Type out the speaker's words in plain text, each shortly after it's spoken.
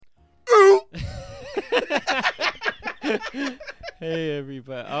Hey,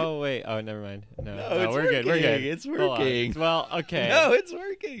 everybody. Oh, wait. Oh, never mind. No, it's we're working. good. We're good. It's Hold on. working. Well, okay. No, it's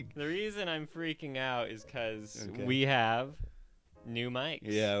working. The reason I'm freaking out is because Okay. we have new mics.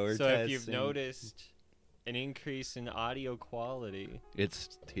 Yeah, we're So if you've testing. noticed an increase in audio quality,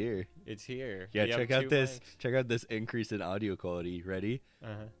 It's here. it's here. Yeah, We have check out two this. mics. Check out this increase in audio quality. Ready?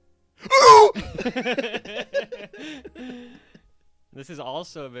 This is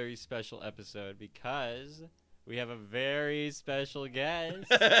also a very special episode because we have a very special guest,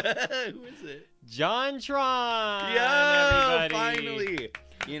 Who is it? John Tron. Yeah, everybody. finally.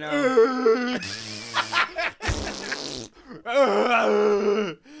 You know.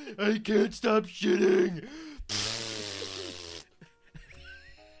 I can't stop shitting.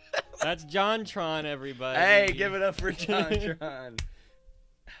 That's John Tron, everybody. Hey, give it up for John Tron.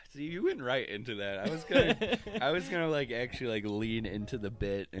 See, you went right into that. I was gonna like actually like lean into the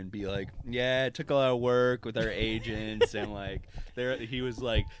bit and be like, yeah, it took a lot of work with our agents and like he was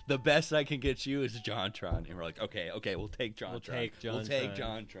like, the best I can get you is John Tron, and we're like, okay, we'll take John Tron. We'll take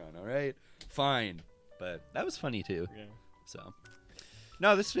John Tron. All right, fine. But that was funny too. Yeah. So,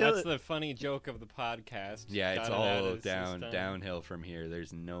 no, this feels. That's the funny joke of the podcast. Yeah, it's Got it all out of the system. downhill from here.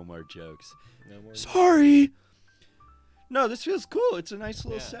 There's no more jokes. No more Sorry. No, this feels cool. It's a nice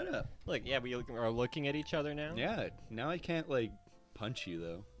little Yeah. setup. Look, yeah, we are looking at each other now. Yeah, now I can't like punch you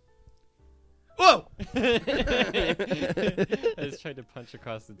though. Whoa! I just tried to punch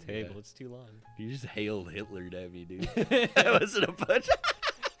across the table. Yeah. It's too long. You just hailed Hitler at me, dude. That wasn't a punch.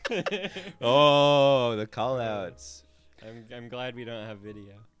 Oh, the call outs. I'm glad we don't have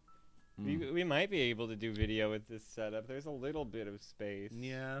video. We might be able to do video with this setup. There's a little bit of space.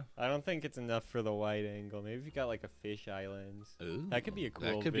 Yeah. I don't think it's enough for the wide angle. Maybe if you got like a fisheye lens. Ooh, That could be a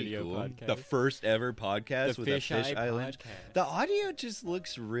cool that could video be cool. podcast. The first ever podcast The with a fish island. podcast. The audio just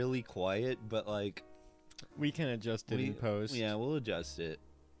looks really quiet, but like We can adjust it in post. Yeah, we'll adjust it.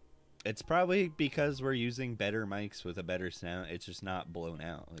 It's probably because we're using better mics with a better sound. It's just not blown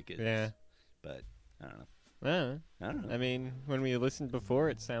out like it's. Yeah. But I don't know. I I don't know. I mean, when we listened before,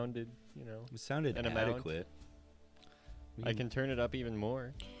 it sounded, It sounded an amount. adequate. I can turn it up even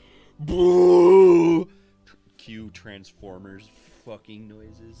more. Boo! Cue Transformers fucking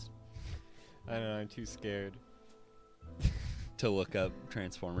noises. I don't know. I'm too scared. To look up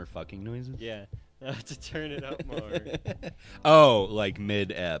Transformer fucking noises? Yeah. I have to turn it up more. Oh, like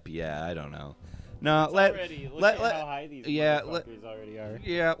mid-ep. Yeah, I don't know. No, It's let already, look let- at let- how high these yeah, motherfuckers already are.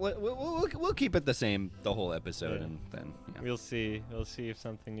 yeah, we'll keep it the same the whole episode, Yeah. and then yeah. We'll see. We'll see if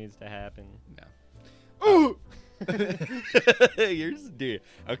something needs to happen. Ooh! Yours, dude.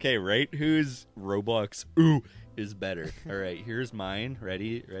 Okay, right? Whose Roblox ooh is better? All right, here's mine.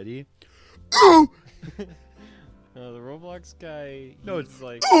 Ready? Ooh! No, the Roblox guy. No, he's it's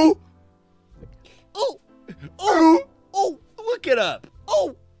like. ooh! Oh! Look it up.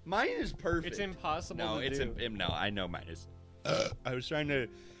 Oh! Mine is perfect. It's impossible No, to it's do. no. I know mine is. I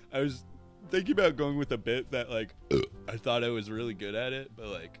was thinking about going with a bit that like I thought I was really good at it, but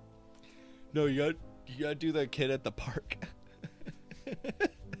like, no, you gotta do the kid at the park.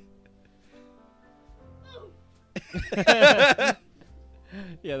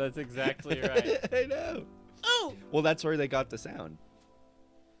 Yeah, that's exactly right. I know. Oh, well, that's where they got the sound.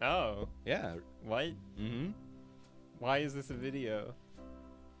 Oh, Yeah. what? Mm-hmm. Why is this a video?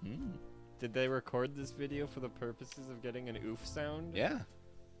 Mm. Did they record this video for the purposes of getting an oof sound? Yeah.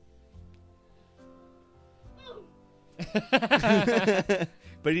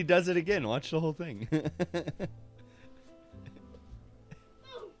 But he does it again. Watch the whole thing.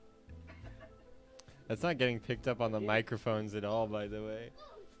 That's not getting picked up on the microphones at all, by the way.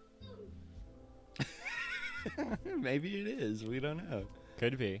 Maybe it is. We don't know.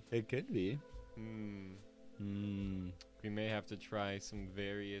 Could be. It could be. We may have to try some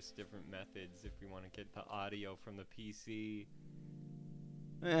various different methods if we want to get the audio from the PC.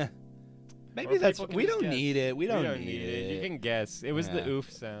 Maybe Or that's. people can We just don't guess. need it. We don't need need it. You it. can guess. It was Yeah. the oof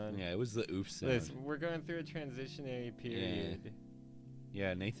sound. Yeah, it was the oof sound. We're going through a transitionary period.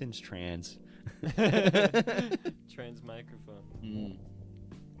 Yeah, Nathan's trans. Trans microphone.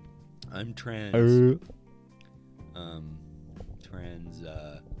 I'm trans. Trans.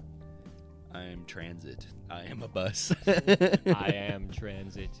 I am transit. I am a bus. I am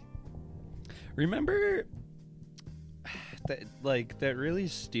transit. Remember that really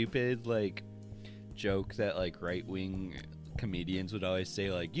stupid joke that right wing comedians would always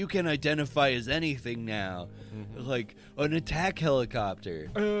say you can identify as anything now, like an attack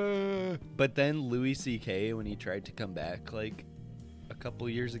helicopter. But then Louis C.K. when he tried to come back a couple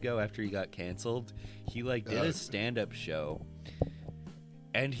years ago after he got canceled, he did a stand-up show.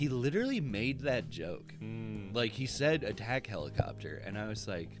 And he literally made that joke. Like, he said attack helicopter, and I was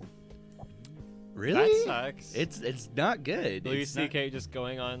like, really? That sucks. It's not good. Louis It's not- C.K. just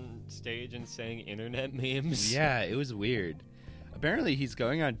going on stage and saying internet memes. Yeah, it was weird. Apparently, he's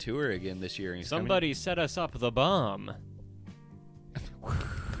going on tour again this year. And he's Somebody set us up the bomb.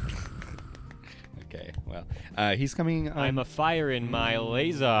 Okay, well, he's coming on... I'm a fire in my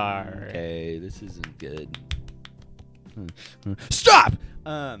laser. Okay, this isn't good. Stop!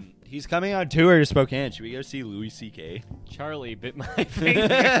 He's coming on tour to Spokane. Should we go see Louis C.K.? Charlie bit my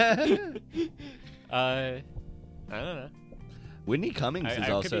finger. I don't know. Whitney Cummings is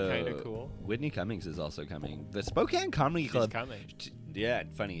I also... could be kind of cool. Whitney Cummings is also coming. The Spokane Comedy She's Club... coming. Yeah,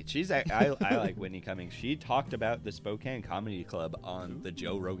 funny. I like Whitney Cummings. She talked about the Spokane Comedy Club on the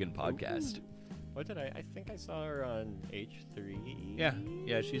Joe Rogan podcast. Ooh. What did I think I saw her on H3.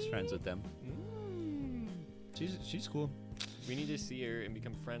 Yeah, she's friends with them. Mm. She's cool. We need to see her and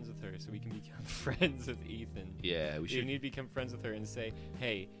become friends with her so we can become friends with Ethan. Yeah, we We should. need to become friends with her and say,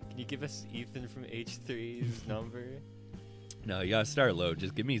 hey, can you give us Ethan from H3's number? No, you gotta start low.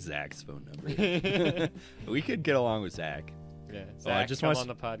 Just give me Zach's phone number. We could get along with Zach. Yeah, Oh, Zach, I just come wanna on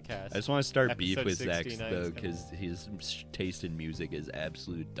the podcast. I just want to start beef Episode with Zach 69 though, is because his taste in music is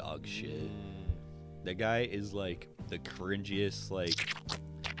absolute dog shit. Mm. The guy is like the cringiest, like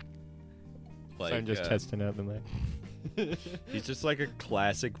So I'm just testing out the mic. he's just like a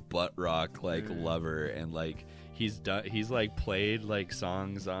classic butt rock like lover, and like he's like played like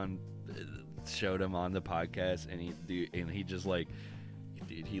songs on, showed him on the podcast, and he just like,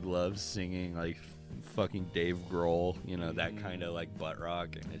 dude, he loves singing like fucking Dave Grohl, you know, that kind of like butt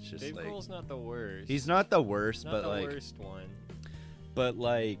rock, and it's just Dave like Grohl's not the worst. he's not the worst, not but the like worst one. but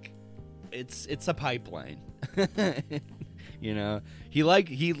like it's a pipeline. You know, he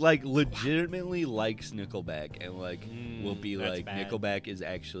legitimately likes Nickelback, and like will be that's like bad. Nickelback is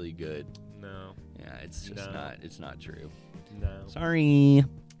actually good. No, Yeah, it's just No. it's not true. no. Sorry.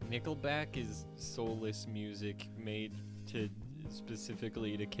 Nickelback is soulless music made to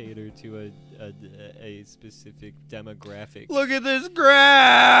specifically to cater to a specific demographic. Look at this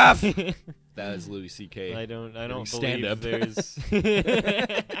graph. That was Louis C.K. I don't stand believe up. there's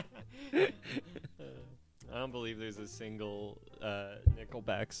I don't believe there's a single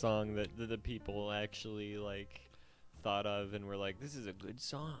Nickelback song that the people actually like thought of and were like, this is a good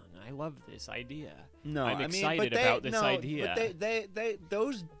song. I love this idea. No, I'm I mean, excited but about this idea. But they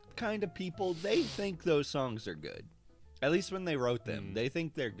those kind of people, they think those songs are good. At least when they wrote them, they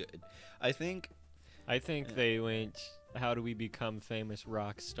think they're good. I think they went, how do we become famous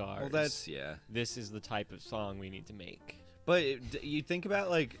rock stars? Well, that's yeah. This is the type of song we need to make. But you think about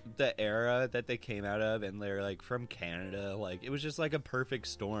like the era that they came out of, and they're like from Canada. Like it was just like a perfect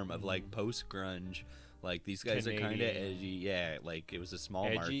storm of like post grunge. Like these guys are kind of Canadian. edgy. Yeah, like it was a small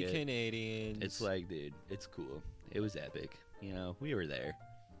Edgy market. Canadians. It's like, dude, it's cool. It was epic. You know, we were there.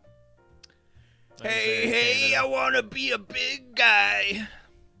 I was there in Canada. want to be a big guy.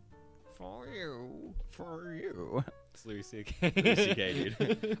 For you. For you. It's Louis C.K. Louis C.K.,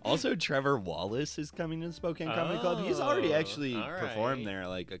 dude. Also, Trevor Wallace is coming to the Spokane Comedy Club. He's already actually all right. performed there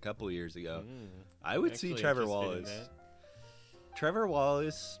like a couple years ago. Mm. I would see Actually Trevor interested in Wallace. that. Trevor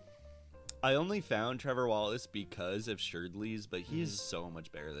Wallace. I only found Trevor Wallace because of Sherdley's, but he is so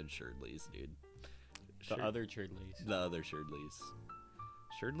much better than Sherdley's, dude. The other Churdleys. The other Sherdley's.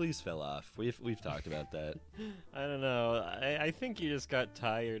 Sherdley's fell off. We've talked about that. I don't know. I think he just got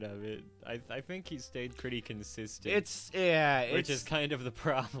tired of it. I think he stayed pretty consistent. Which is kind of the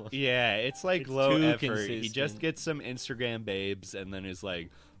problem. Yeah, it's like It's low too effort. He consistent. just gets some Instagram babes and then is like,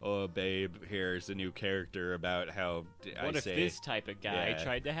 "Oh, babe, here's a new character about how What if this type of guy Yeah.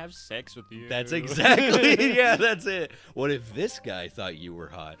 tried to have sex with you? That's exactly yeah, that's it. What if this guy thought you were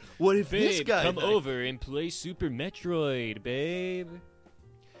hot? What if Babe, this guy come thought- over and play Super Metroid, babe.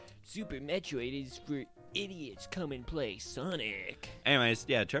 Super Metroid is for idiots. Come and play Sonic. Anyways,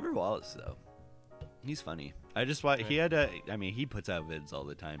 yeah, Trevor Wallace though. He's funny. I just watched. He had he puts out vids all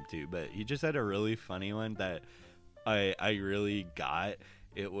the time too, but he just had a really funny one that I really got.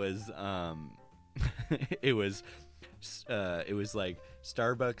 It was it was like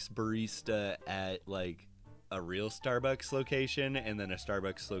Starbucks barista at like a real Starbucks location, and then a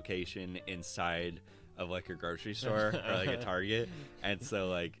Starbucks location inside of like a grocery store or like a Target. And so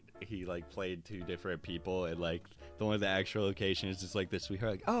like he like played two different people, and like the one at the actual location is just like the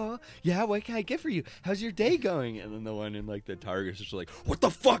sweetheart, like, "Oh yeah, what can I get for you? How's your day going?" And then the one in like the Target is just like, "What the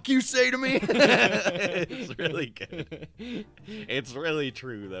fuck you say to me?" It's really good. It's really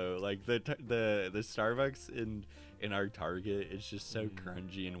true though. Like the Starbucks in our Target is just so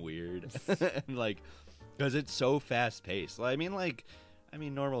cringy and weird, and like because it's so fast paced. I mean, like I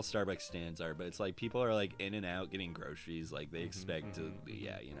mean, normal Starbucks stands are, but it's like people are like in and out getting groceries. Like they expect to,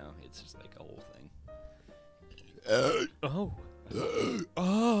 yeah, you know, it's just like a whole thing. Oh.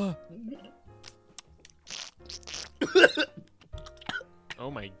 Oh.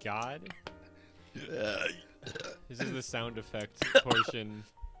 Oh my god. This is the sound effect portion.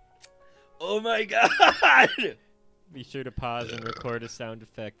 Oh my god! Be sure to pause and record a sound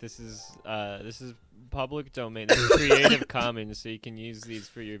effect. This is public domain. This is Creative Commons, so you can use these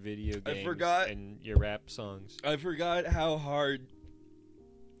for your video games and your rap songs. I forgot how hard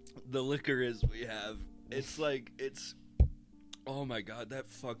the liquor is we have. It's like, oh my god, that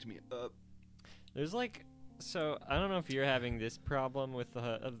fucked me up. There's like, so I don't know if you're having this problem with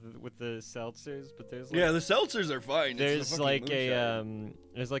the seltzers, but there's like, yeah, the seltzers are fine. There's like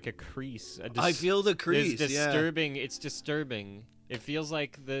there's like a crease. I feel the crease. It's disturbing. Yeah. It's disturbing. It feels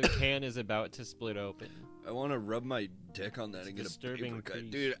like the can is about to split open. I want to rub my dick on that and get a paper cut,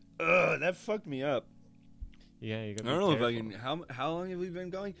 crease. dude. That fucked me up. Yeah, you got. I don't know if I can. How long have we been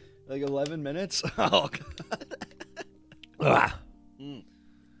going? Like 11 minutes. Oh god.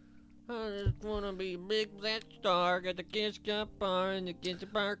 I just wanna be a big black star, got the kids got bar and the kids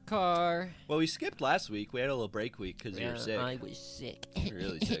bar car. Well, we skipped last week. We had a little break week because you were sick. I was sick.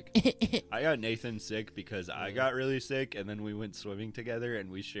 Really sick. I got Nathan sick because I got really sick, and then we went swimming together and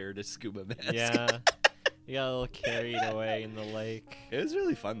we shared a scuba mask. Yeah. We got a little carried away in the lake. It was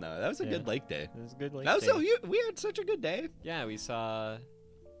really fun though. That was a good lake day. It was a good lake that was day. We had such a good day. Yeah, we saw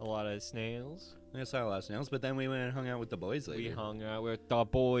a lot of snails. I saw a lot of snails, but then we went and hung out with the boys later. We hung out with the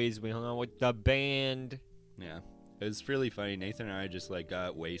boys. We hung out with the band. Yeah. It was really funny. Nathan and I just like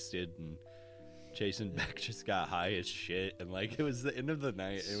got wasted, and Chase and Beck just got high as shit, and like it was the end of the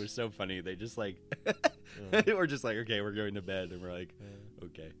night. It was so funny. They just like we're just like, okay, we're going to bed, and we're like,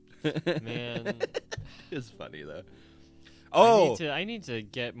 okay. Man. It's funny though. Oh, I need to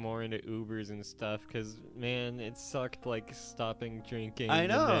get more into Ubers and stuff because, man, it sucked like stopping drinking. I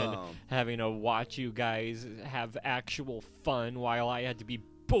know. And then having to watch you guys have actual fun while I had to be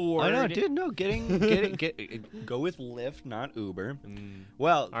bored. I know, dude. No, go with Lyft, not Uber.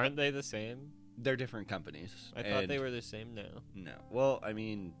 Well, aren't they the same? They're different companies. I thought they were the same now. No. Well, I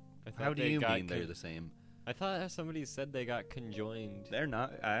mean, how do you mean they're the same? I thought somebody said they got conjoined. They're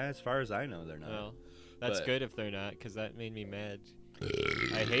not. As far as I know, they're not. Well, that's good if they're not, because that made me mad.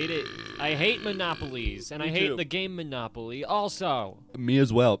 I hate it. I hate monopolies, and I hate the game Monopoly also. Me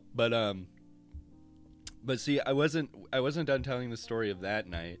as well. But see, I wasn't done telling the story of that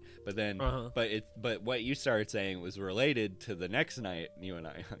night. But then, but what you started saying was related to the next night you and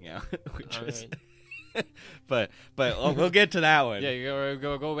I hung out, which was. Right. but we'll get to that one. Yeah,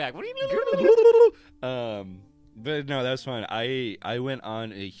 go back. But no, that was fun. I went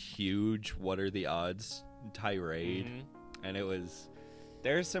on a huge "What are the odds" tirade, and it was.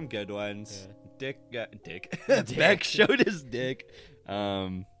 There's some good ones. Yeah. Dick. Beck showed his dick.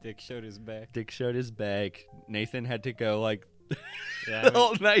 Dick showed his back. Dick showed his back. Nathan had to go like the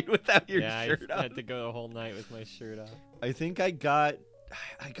whole night without your shirt on. I had to go the whole night with my shirt off. I think I got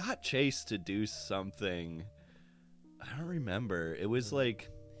Chase to do something. I don't remember. It was like.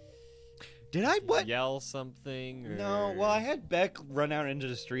 Did I yell something? Or... No, well, I had Beck run out into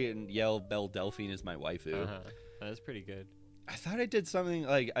the street and yell, "Belle Delphine is my waifu." That's pretty good. I thought I did something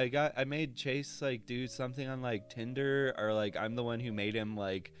like I made Chase like do something on like Tinder, or like I'm the one who made him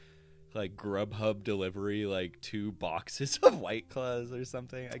like Grubhub delivery like 2 boxes of White Claws or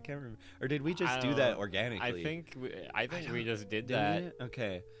something. I can't remember. Or did we just do that organically? I think we just did that.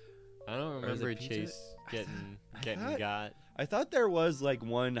 Okay. I don't remember Chase getting got. I thought there was like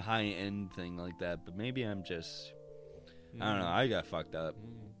one high-end thing like that, but maybe I'm just... I don't know. I got fucked up.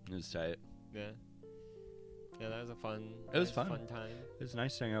 It was tight. Yeah. Yeah, that was a fun... It was fun. Fun time. It was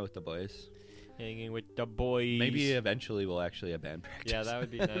nice to hang out with the boys. Hanging with the boys. Maybe eventually we'll actually have band practice. Yeah, that would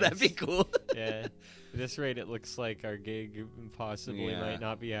be nice. That'd be cool. Yeah. At this rate, it looks like our gig possibly might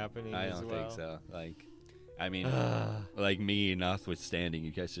not be happening I as don't well. think so. Like... I mean, like me notwithstanding,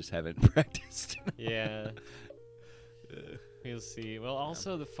 you guys just haven't practiced. Yeah. We'll see. Well,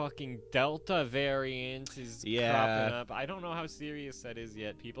 also the fucking Delta variant is cropping up. I don't know how serious that is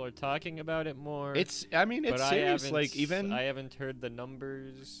yet. People are talking about it more. It's serious. Like even I haven't heard the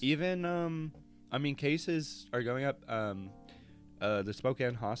numbers. Even cases are going up. The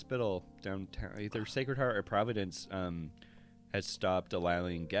Spokane Hospital downtown, either Sacred Heart or Providence, has stopped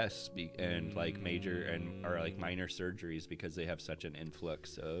allowing guests and like major or like minor surgeries because they have such an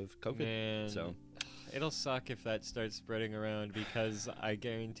influx of COVID. Man, so it'll suck if that starts spreading around, because I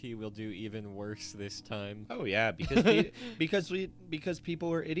guarantee we'll do even worse this time. Oh yeah, because people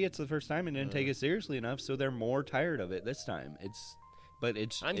were idiots the first time and didn't take it seriously enough, so they're more tired of it this time. but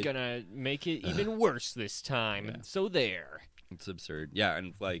it's I'm gonna make it even worse this time. Yeah. So there. It's absurd. Yeah,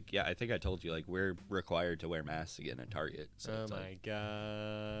 and like, yeah, I think I told you, like, we're required to wear masks again at Target. So Oh it's my like,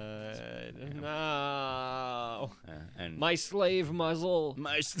 god. Yeah. No. and My slave muzzle.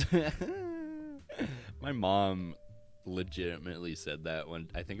 my mom legitimately said that when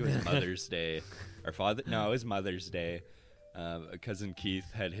I think it was Mother's Day. No, it was Mother's Day. Cousin Keith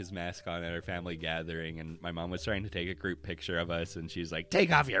had his mask on at our family gathering, and my mom was trying to take a group picture of us, and she's like,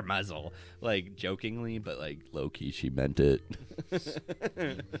 "Take off your muzzle," like jokingly, but like low key, she meant it.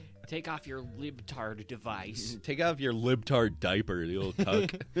 Take off your libtard device. Take off your libtard diaper, the old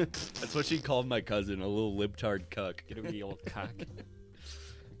cuck. That's what she called my cousin, a little libtard cuck. Get over the old cock.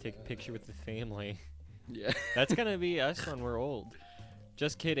 Take a picture with the family. Yeah, That's gonna be us when we're old.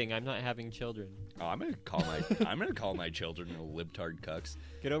 Just kidding. I'm not having children. oh, I'm gonna call my children little libtard cucks.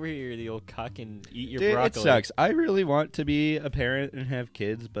 Get over here, the old cock, and eat your Dude, broccoli. it sucks. I really want to be a parent and have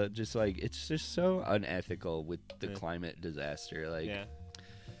kids, but just like it's just so unethical with the Yeah. climate disaster. Like, Yeah.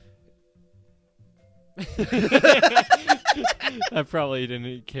 That probably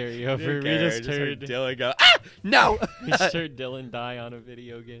didn't carry over. We just heard Dylan go, "Ah, no!" we just heard Dylan die on a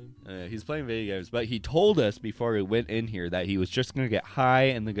video game. He's playing video games, but he told us before we went in here that he was just going to get high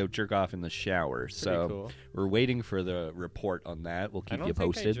and then go jerk off in the shower. Pretty So cool. we're waiting for the report on that. We'll I keep don't you think I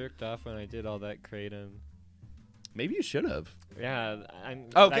posted. jerked off when I did all that kratom. Maybe you should have. Yeah.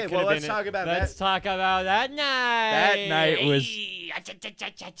 Okay, well, let's talk about Let's talk about that night. That night was-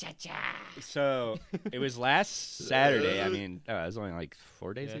 So it was last Saturday. I mean, it was only like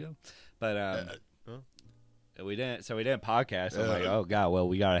 4 days Yeah. ago, but Huh? we didn't podcast. I'm like, oh god, well,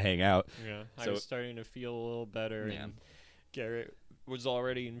 we gotta hang out. Yeah. I So- was starting to feel a little better. Yeah. And Garrett was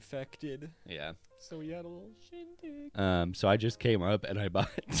already infected, Yeah. so we had a little shindig. So I just came up and I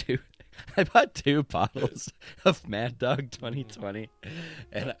bought two. I bought 2 bottles of Mad Dog 2020,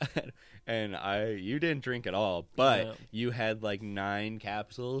 and you didn't drink at all, but No. you had like 9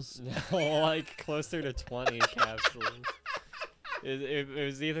 capsules. Like closer to 20 capsules. It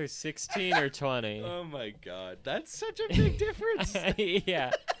was either 16 or 20. Oh my god, that's such a big difference.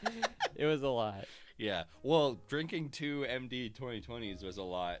 Yeah, it was a lot. Yeah, well, drinking 2 MD 2020s was a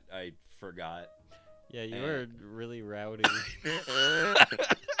lot. I forgot. Yeah, you were really rowdy.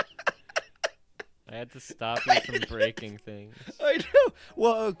 I had to stop you from breaking things. I know.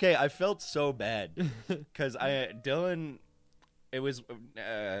 Well, okay, I felt so bad because Dylan. It was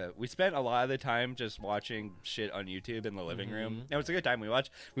we spent a lot of the time just watching shit on YouTube in the living room. It was a good time. We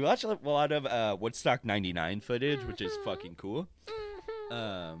watched a lot of Woodstock '99 footage, which is fucking cool.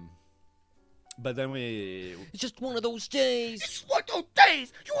 But then It's just one of those days. it's one of those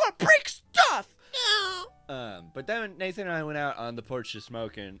days you want to break stuff. But then Nathan and I went out on the porch to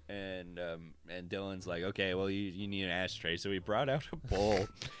smoke, and Dylan's like, okay, well, you need an ashtray, so we brought out a bowl,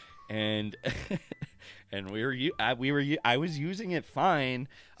 and and I was using it fine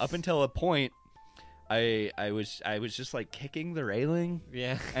up until a point. I was just like kicking the railing,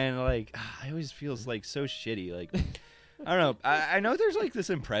 Yeah. and like I always feels like so shitty, like. I don't know. I know there's like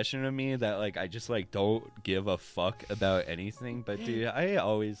this impression of me that like I just like don't give a fuck about anything, but dude, I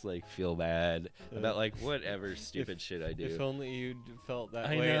always like feel bad about like whatever stupid shit I do. If only you'd felt that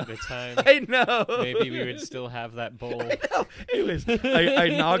I way know. at the time, I know. maybe we would still have that bowl. I know. Anyways,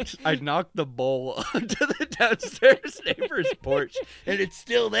 I knocked the bowl onto the downstairs neighbor's porch, and it's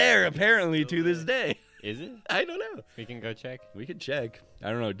still there apparently to this day. Is it? I don't know. We can go check. We could check. I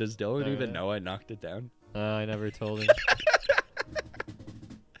don't know. Does Dylan Oh, even yeah. know I knocked it down? I never told him.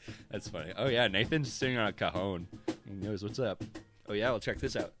 That's funny. Oh yeah, Nathan's sitting on a cajon. He knows what's up. Oh yeah, well check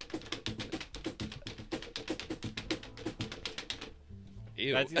this out.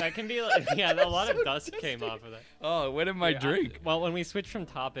 Ew. That can be like, yeah, a lot of dust came off of that. Oh, what in my Here, drink? Well, when we switch from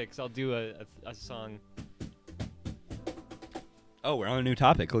topics, I'll do a song. Oh, we're on a new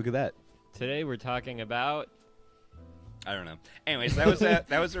topic. Look at that. Today we're talking about. I don't know. Anyways, that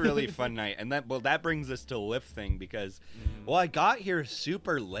was a really fun night, and that brings us to Lyft thing because, well, I got here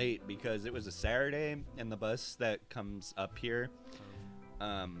super late because it was a Saturday, and the bus that comes up here,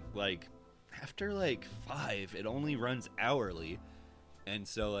 like after like 5, it only runs hourly, and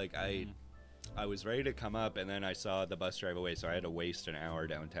so like I was ready to come up, and then I saw the bus drive away, so I had to waste an hour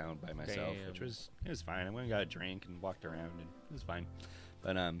downtown by myself, Damn. which was fine. I went and got a drink and walked around, and it was fine,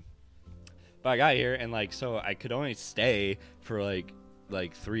 But I got here, and like, so I could only stay for like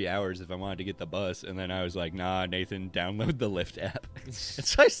 3 hours if I wanted to get the bus, and then I was like, nah, Nathan, download the Lyft app. And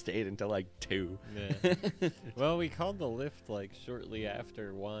so I stayed until like 2. Yeah. Well, we called the Lyft like shortly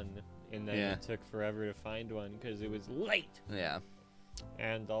after 1, and then Yeah. it took forever to find one because it was late. Yeah.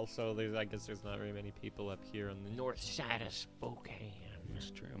 And also, I guess there's not very many people up here on the north side of Spokane.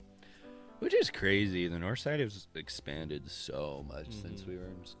 That's true. Which is crazy. The north side has expanded so much since we were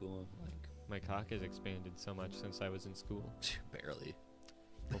in school. Like, My cock has expanded so much since I was in school. barely.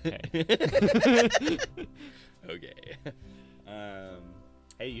 Okay. Okay.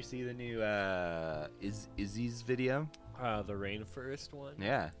 Hey, you see the new Izzy's video? The rainforest one?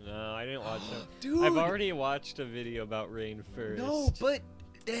 Yeah. No, I didn't watch that. Dude. I've already watched a video about rainforest. No, but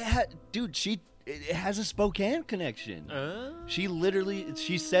dude, it has a Spokane connection. She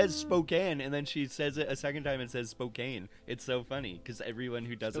says Spokane, and then she says it a second time and says Spokane. It's so funny because everyone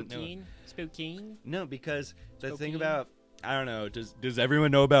who doesn't know. Spokane? No, because the thing Spokane? about I don't know. Does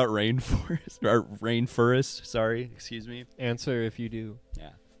everyone know about rainforest or rainforest? Sorry, excuse me. Answer if you do.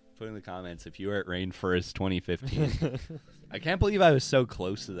 Yeah, put in the comments if you were at Rainforest 2015. I can't believe I was so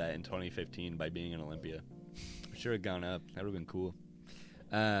close to that in 2015 by being in Olympia. I should have gone up. That would have been cool.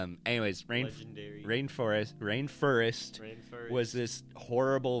 Anyways, Legendary. Rainforest was this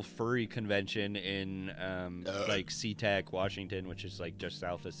horrible furry convention in like SeaTac, Washington, which is like just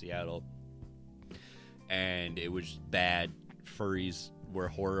south of Seattle. And it was bad. Furries were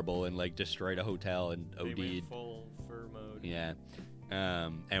horrible and like destroyed a hotel and They OD'd. went full fur mode. Yeah.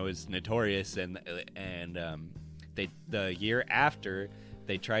 And it was notorious, and they the year after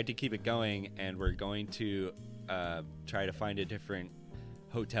they tried to keep it going and were going to try to find a different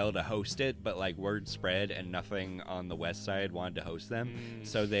hotel to host it, but like word spread and nothing on the west side wanted to host them,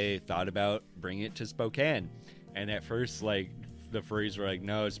 so they thought about bringing it to Spokane. And at first, like, the furries were like,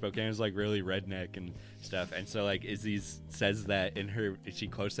 no, Spokane's like really redneck and stuff. And so like Izzy says that she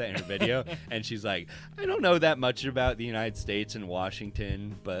quotes that in her video, and she's like, I don't know that much about the United States and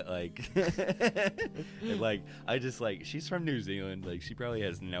Washington, but like, and like I just like, she's from New Zealand, like she probably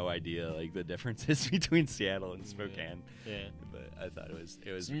has no idea like the differences between Seattle and Spokane. Yeah. But I thought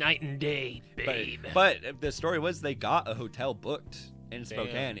it was Night and day, babe. But the story was they got a hotel booked in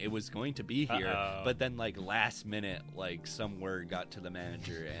Spokane. It was going to be here, but then like last minute, like some word got to the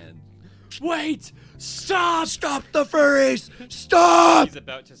manager and wait, stop the furries, stop. He's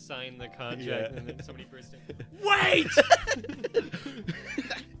about to sign the contract, and then somebody burst in. Wait.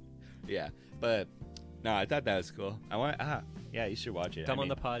 Yeah, but no, I thought that was cool. Yeah, you should watch it. Come on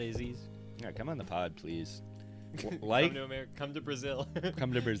the pod, Izzy's. Yeah, come on the pod, please. Come to America. Come to Brazil.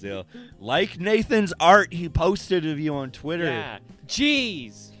 Come to Brazil. Like Nathan's art he posted of you on Twitter. Yeah.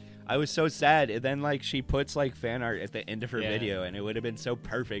 Jeez. I was so sad. And then like she puts like fan art at the end of her video, and it would have been so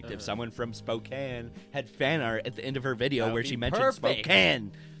perfect if someone from Spokane had fan art at the end of her video where she mentioned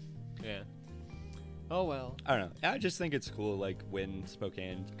Spokane. Yeah. Oh well. I don't know. I just think it's cool like when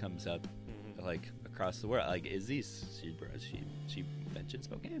Spokane comes up like across the world. Like Izzy, she mentioned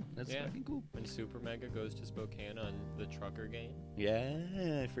Spokane. That's fucking cool. When Super Mega goes to Spokane on the trucker game.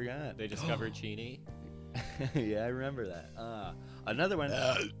 Yeah, I forgot. They discover Genie. Yeah, I remember that. Another one.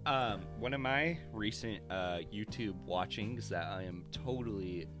 One of my recent YouTube watchings that I am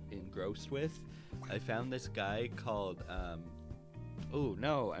totally engrossed with. I found this guy called. Oh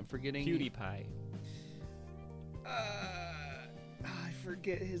no, I'm forgetting. PewDiePie. I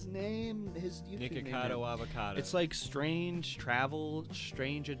forget his name. His YouTube name. Nikocado Avocado. It's like Strange Travel,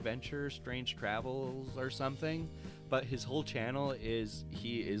 Strange Adventure, Strange Travels or something. But his whole channel is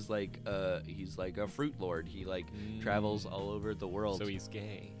he's like a fruit lord. He like travels all over the world. So he's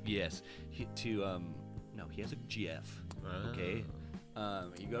gay. Yes. He has a GF. Okay.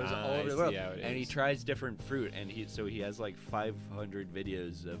 He goes all over the world and he tries different fruit, and he has like 500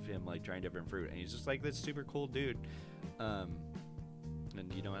 videos of him like trying different fruit, and he's just like this super cool dude. And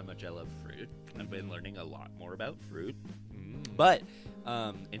you know how much I love fruit. I've been learning a lot more about fruit. But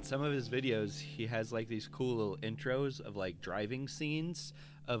in some of his videos, he has like these cool little intros of like driving scenes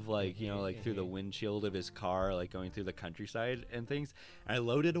of like, you know, like through the windshield of his car, like going through the countryside and things. And I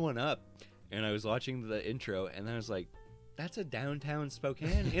loaded one up and I was watching the intro, and then I was like, that's a downtown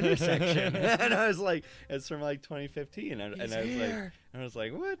Spokane intersection. And I was like, it's from like 2015. And I was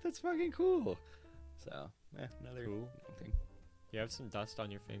like, what? That's fucking cool. So, another cool thing. You have some dust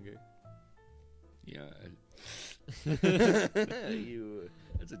on your finger. Yeah.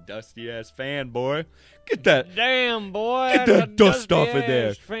 That's a dusty ass fan, boy. Get that. Damn, boy. Get that dust off of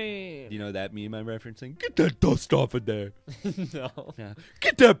there. Fan. You know that meme I'm referencing? Get that dust off of there. No. Yeah.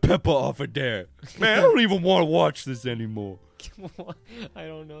 Get that pepper off of there. Man, I don't even want to watch this anymore. I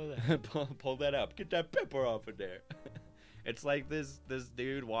don't know that. Pull that up. Get that pepper off of there. It's like this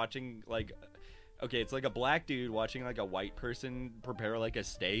dude watching like. Okay, it's like a black dude watching like a white person prepare like a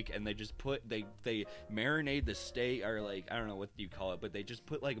steak, and they just they marinate the steak, or like, I don't know what you call it, but they just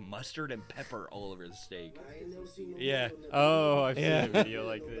put like mustard and pepper all over the steak. Yeah. Oh, I've seen a video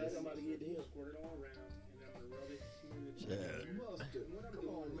like this.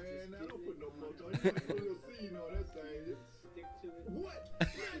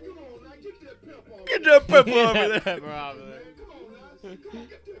 Get that pepper over That there. pepper off of there.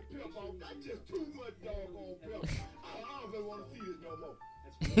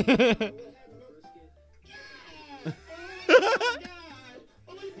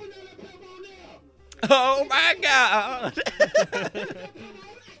 Oh my god!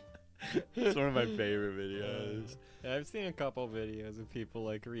 It's one of my favorite videos. Yeah, I've seen a couple videos of people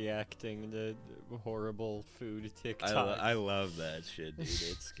like reacting to horrible food TikToks. I love that shit, dude.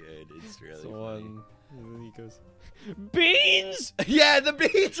 It's good. It's really So funny. and then he goes, "Beans! Yeah, the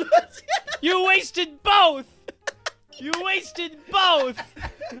beats was. You wasted both! You wasted both!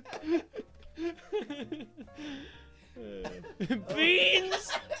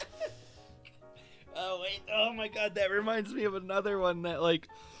 Beans!" Oh wait! Oh my god! That reminds me of another one that like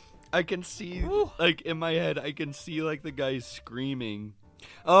I can see like in my head. I can see like the guy screaming.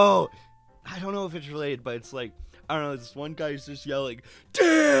 Oh, I don't know if it's related, but it's like I don't know. This one guy's just yelling,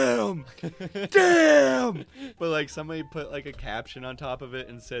 "Damn, damn!" But like somebody put like a caption on top of it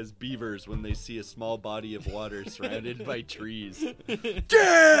and says "beavers" when they see a small body of water surrounded by trees.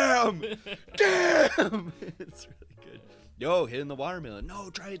 Damn, damn! It's really good. Yo, hitting the watermelon. No,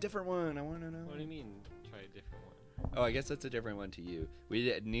 try a different one. I want to know. What do you mean? Try a different one. Oh, I guess that's a different one to you.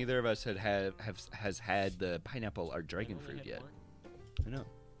 Neither of us has had the pineapple or dragon I only fruit had yet. one. I know,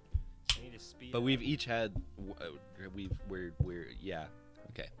 I need to speed but up. we've each had. We're yeah.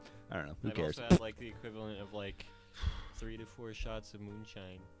 Okay, I don't know. Who I've cares? also had like the equivalent of like 3 to 4 shots of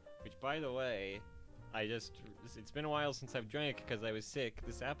moonshine, which by the way, it's been a while since I've drank because I was sick.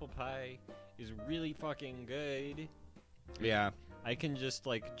 This apple pie is really fucking good. Yeah, I can just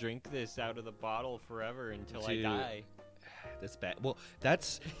like drink this out of the bottle forever until Dude. I die. that's bad. Well,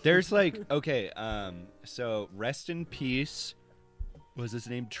 there's like okay. So rest in peace. Was his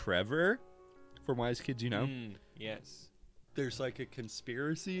name Trevor? From Wise Kids, you know. Yes. There's like a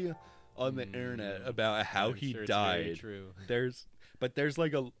conspiracy on the internet about how I'm he sure it's very died. true. There's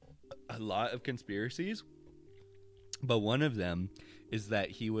like a lot of conspiracies, but one of them is that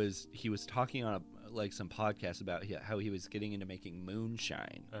he was talking on like some podcast about how he was getting into making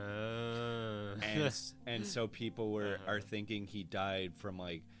moonshine, and so people are thinking he died from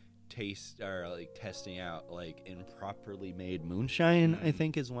like testing out like improperly made moonshine. I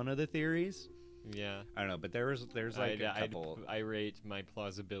think is one of the theories. Yeah. I don't know, but there's like a couple. I rate my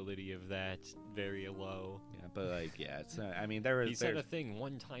plausibility of that very low. Yeah, but like it's I mean there was He said a thing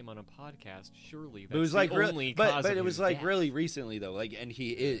one time on a podcast. Surely that's it was the like only but cause but of it was his like death. really recently though, like, and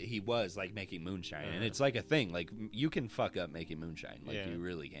he was like making moonshine, and it's like a thing, like you can fuck up making moonshine, like Yeah. you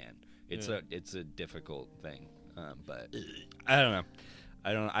really can. It's Yeah. it's a difficult thing, but I don't know.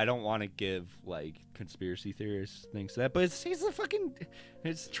 I don't want to give like conspiracy theorists things to that, but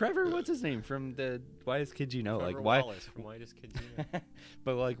it's Trevor. What's his name from the Wise Kids You Know? Trevor Like why? Wallace from Whitest Kids You Know.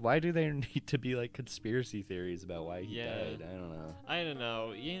 But like why do there need to be like conspiracy theories about why he Yeah. died? I don't know. I don't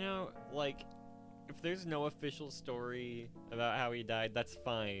know. You know, like, if there's no official story about how he died, that's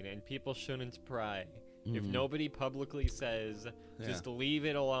fine, and people shouldn't pry. If Mhm. nobody publicly says, Yeah. just leave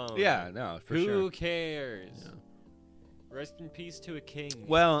it alone. Yeah, no, for Who sure. cares? Yeah. Rest in peace to a king.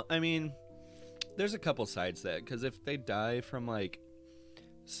 Well, I mean, there's a couple sides to that, because if they die from like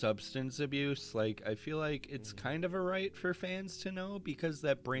substance abuse, like I feel like it's kind of a right for fans to know, because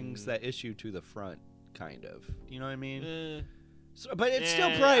that brings that issue to the front, kind of. You know what I mean? Eh, So, but it's still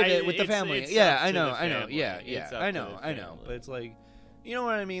Eh, private with the it's- family. it's Yeah, up I to know, the I know. family. Yeah, It's yeah, up I to know, the I know. family. But it's like, you know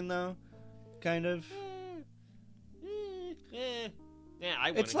what I mean, though? Kind of. yeah, I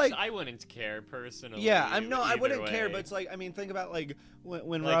It's wouldn't. like- I wouldn't care personally. Yeah, I either wouldn't care, way. but it's like, I mean, think about like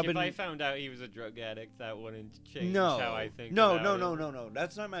when like Robin. if I found out he was a drug addict, that wouldn't change No, how I think. no, about no, it. no, no, no.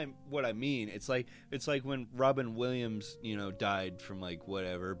 That's not what I mean. It's like when Robin Williams, died from like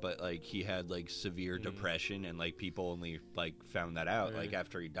whatever, but like he had like severe depression, and like people only like found that out like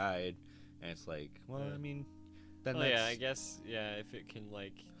after he died, and it's like, well, I mean, then Well, that's yeah, I guess if it can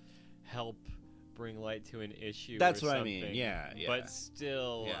like help bring light to an issue. that's or what I mean. something. Yeah, yeah. But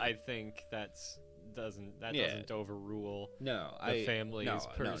still, Yeah. I think that Yeah. doesn't overrule no, the family's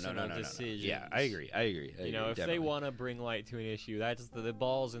personal no. decisions. Yeah, I agree. You know, if they want to bring light to an issue, that's the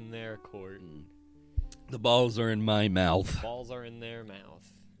ball's in their court. the balls are in my mouth. Balls are in their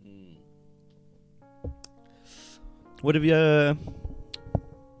mouth. What have you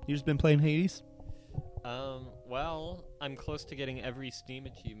just been playing Hades? Well, I'm close to getting every Steam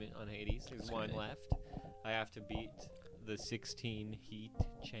achievement on Hades. There's one left. I have to beat the 16 Heat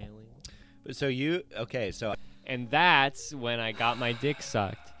challenge. So And that's when I got my dick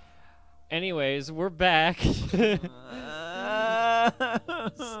sucked. Anyways, we're back.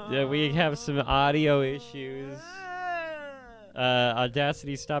 Yeah, we have some audio issues.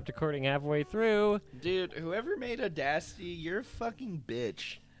 Audacity stopped recording halfway through. Dude, whoever made Audacity, you're a fucking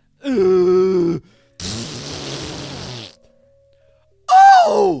bitch. Oh!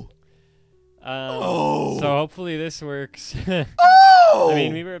 So hopefully this works. Oh! I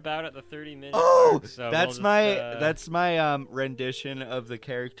mean, we were about at the 30-minute mark, so that's we'll just, my rendition of the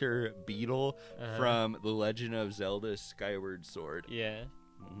character Beetle Uh-huh. from The Legend of Zelda: Skyward Sword. Yeah.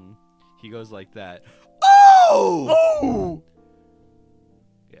 Mm-hmm. He goes like that. Oh!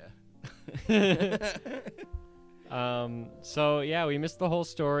 Yeah. So yeah, we missed the whole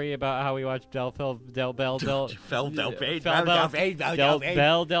story about how we watched Belle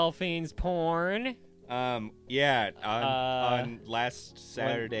Delphine's porn. Yeah, on last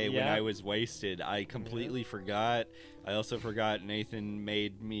Saturday when yeah. I was wasted, I completely forgot. I also forgot Nathan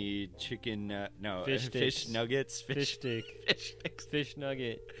made me fish nuggets, Fish stick. fish sticks, Fish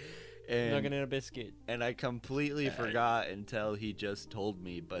nugget. Nugget and a biscuit. and I completely forgot until he just told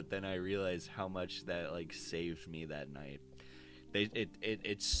me. But then I realized how much that like saved me that night.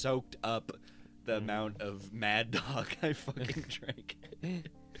 It soaked up the amount of Mad Dog I fucking drank. We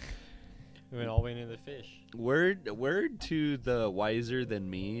went all the way into the fish. Word to the wiser than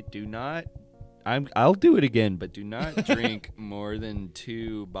me. Do not. I'll do it again, but do not drink more than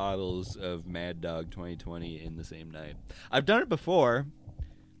 2 bottles of Mad Dog 2020 in the same night. I've done it before.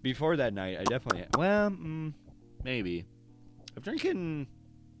 Before that night, I definitely. Well, maybe. I'm drinking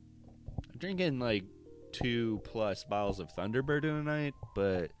like 2+ bottles of Thunderbird in a night,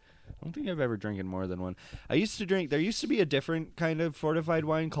 but I don't think I've ever drinking more than one. I used to drink. There used to be a different kind of fortified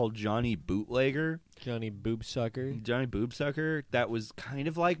wine called Johnny Bootlegger. Johnny Boobsucker. Johnny Boobsucker. That was kind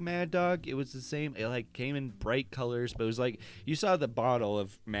of like Mad Dog. It was the same. It like came in bright colors, but it was like you saw the bottle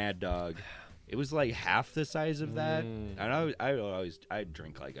of Mad Dog. It was like half the size of that. And I'd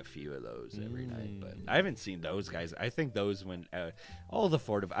drink like a few of those every night, but I haven't seen those guys. I think those when all the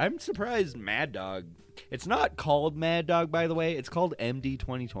I'm surprised Mad Dog. It's not called Mad Dog, by the way. It's called MD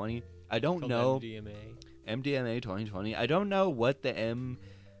 2020. I don't know. MDMA 2020. I don't know what the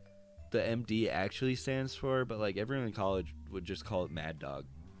MD actually stands for, but like everyone in college would just call it Mad Dog.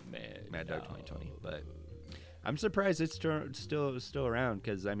 Mad Dog 2020. But I'm surprised it's still around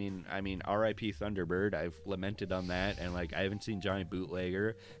because I mean, R.I.P. Thunderbird. I've lamented on that, and like I haven't seen Johnny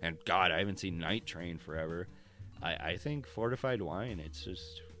Bootlegger, and God, I haven't seen Night Train forever. I think fortified wine. It's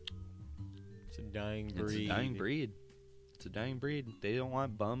a dying breed. It's a dying breed. They don't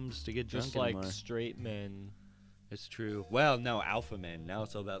want bums to get drunk just like anymore. Straight men. It's true. Well, no, alpha men. Now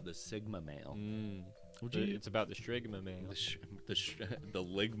it's all about the sigma male. It's about the strigma male. The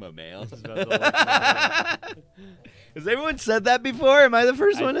ligma male. It's about the ligma male. Has everyone said that before? Am I the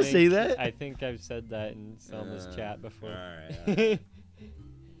first one to say that? I think I've said that in Selma's chat before. All right.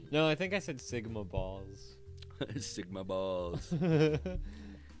 No, I think I said Sigma balls. Sigma balls.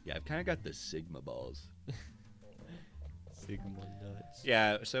 Yeah, I've kind of got the Sigma balls. Sigma nuts.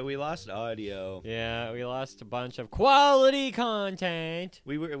 Yeah, so we lost audio. Yeah, we lost a bunch of quality content.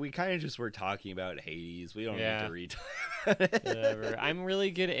 We kind of just were talking about Hades. We don't need to read. Whatever. I'm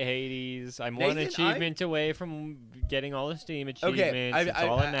really good at Hades. I'm Nathan, one achievement away from getting all the Steam achievements. Okay, that's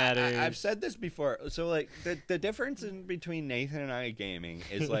all that matters. I've said this before. So like the difference in between Nathan and I gaming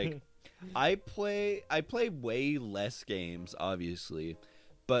is like I play way less games, obviously.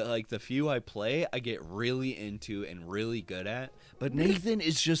 But, like, the few I play, I get really into and really good at. But Nathan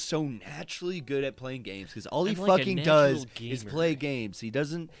is just so naturally good at playing games because all he fucking does is play games. He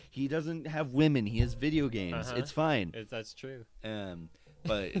doesn't have women. He has video games. It's fine. That's true.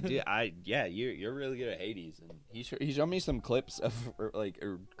 But dude, you're really good at Hades. And he showed me some clips of like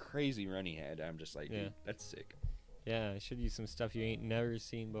a crazy run he had. I'm just like, dude, that's sick. Yeah, I showed you some stuff you ain't never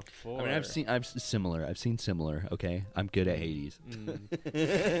seen before. I mean, I've seen similar. Okay, I'm good at Hades.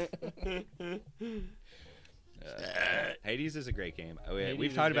 Hades is a great game.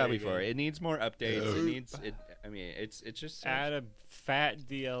 We've talked about it before. Good. It needs more updates. It's just add a fat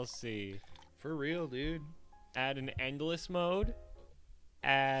DLC for real, dude. Add an endless mode.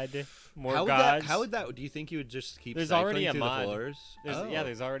 Add more gods. How would that? Do you think you would just keep? There's already a mod. The floors?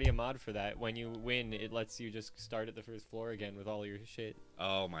 There's already a mod for that. When you win, it lets you just start at the first floor again with all your shit.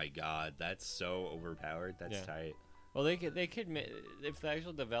 Oh my god, that's so overpowered. That's tight. Well, they could if the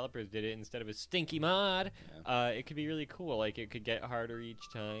actual developers did it instead of a stinky mod, it could be really cool. Like it could get harder each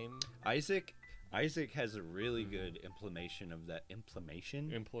time. Isaac has a really good implementation of that.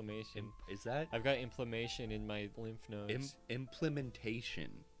 Implementation? Is that? I've got inflammation in my lymph nodes. Implementation.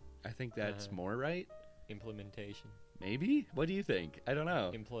 I think that's more right. Implementation. Maybe? What do you think? I don't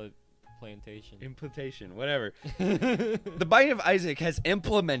know. Implementation, whatever. The Binding of Isaac has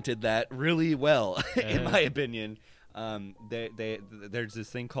implemented that really well, in my opinion. There's this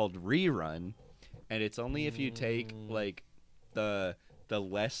thing called rerun, and it's only if you take like the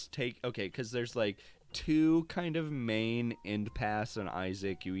less take. Okay, because there's like two kind of main end paths on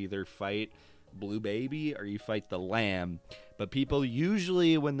Isaac. You either fight Blue Baby or you fight the Lamb. But people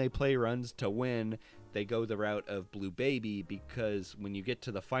usually, when they play runs to win, they go the route of Blue Baby, because when you get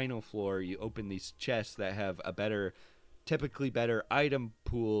to the final floor, you open these chests that have a typically better item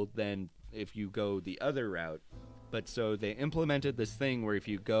pool than if you go the other route. But so they implemented this thing where if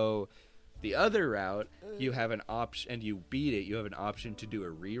you go the other route, you have an option, and you beat it, you have an option to do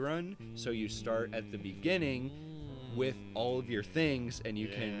a rerun. So you start at the beginning with all of your things, and you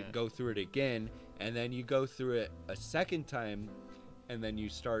can go through it again, and then you go through it a second time, and then you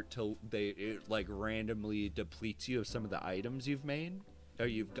start to it like randomly depletes you of some of the items you've made or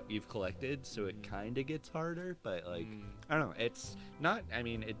you've collected, so it kind of gets harder. But like I don't know, it's not. I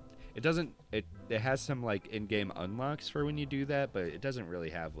mean, it doesn't. It has some like in-game unlocks for when you do that, but it doesn't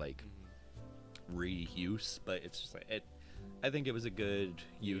really have like reuse. But it's just like it. I think it was a good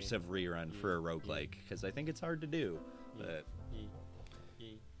use of rerun for a roguelike, because I think it's hard to do. But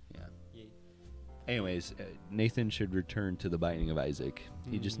yeah. Anyways, Nathan should return to The Binding of Isaac.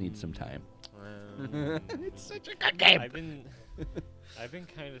 He just needs some time. It's such a good game. I've been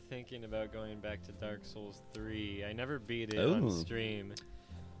kind of thinking about going back to Dark Souls 3. I never beat it on stream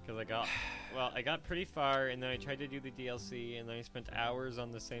because I got pretty far, and then I tried to do the DLC, and then I spent hours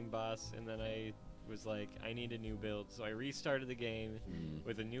on the same boss, and then I was like, I need a new build, so I restarted the game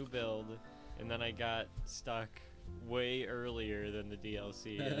with a new build, and then I got stuck way earlier than the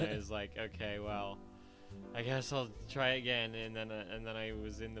DLC, and I was like, okay, well, I guess I'll try again, and then I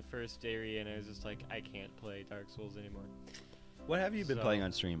was in the first area, and I was just like, I can't play Dark Souls anymore. What have you been playing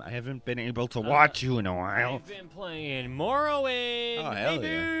on stream? I haven't been able to watch you in a while. I've been playing Morrowind. Oh, hell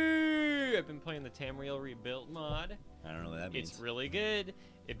yeah. I've been playing the Tamriel Rebuilt mod. I don't know what that means. It's really good.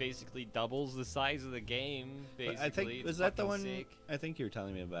 It basically doubles the size of the game, basically. I think, it's was that the one? sick. I think you were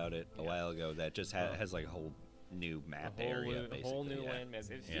telling me about it a while ago, that just has like a whole new map area, basically. A whole new landmass.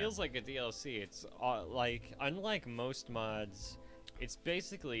 It feels like a DLC. It's like, unlike most mods, it's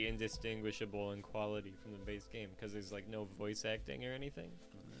basically indistinguishable in quality from the base game, because there's like no voice acting or anything.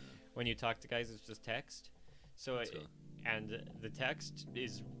 When you talk to guys, it's just text. So and the text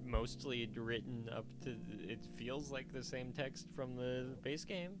is mostly written up to, it feels like the same text from the base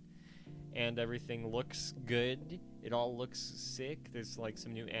game, and everything looks good. It all looks sick. There's like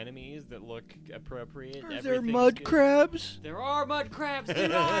some new enemies that look appropriate. Are there mud crabs? There are mud crabs.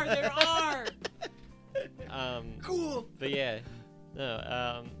 There are. Cool. But yeah,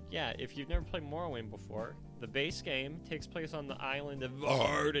 no. If you've never played Morrowind before, the base game takes place on the island of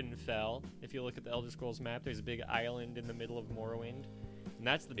Ardenfell. If you look at the Elder Scrolls map, there's a big island in the middle of Morrowind, and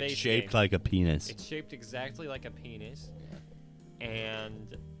that's the base game. It's shaped like a penis. It's shaped exactly like a penis,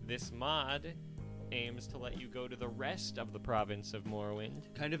 and this mod aims to let you go to the rest of the province of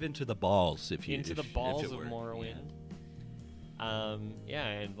Morrowind. Kind of into the balls, if the balls of Morrowind.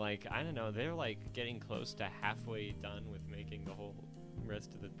 And like, I don't know, they're like getting close to halfway done with making the whole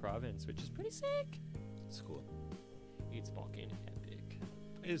rest of the province, which is pretty sick. It's cool. It's fucking epic.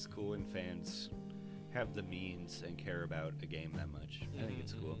 It is cool when fans have the means and care about a game that much. I think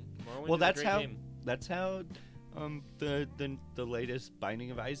it's cool. Morrowind's Well, a great game. that's how the latest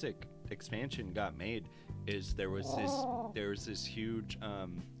Binding of Isaac expansion got made. Is there was this huge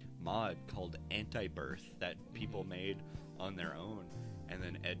mod called Anti-Birth that people made on their own, and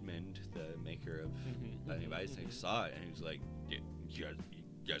then Edmund, the maker of Binding of Isaac, saw it and he was like, you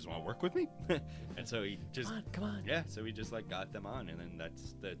guys want to work with me? And so he just come on. Yeah, so we just like got them on, and then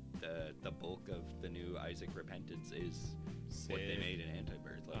that's the bulk of the new Isaac Repentance is what they made in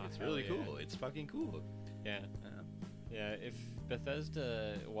Anti-Birth. Like, it's really cool. It's fucking cool. Yeah. Yeah, if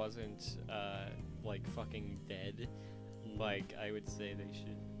Bethesda wasn't like fucking dead, like, I would say they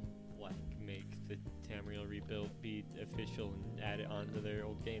should like make the Tamriel Rebuilt be official and add it onto their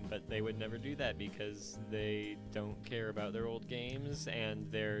old game, but they would never do that because they don't care about their old games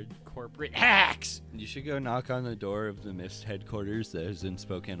and they're corporate hacks. You should go knock on the door of the Mist headquarters that is in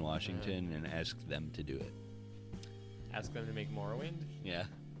Spokane, Washington, and ask them to do it. Ask them to make Morrowind? Yeah.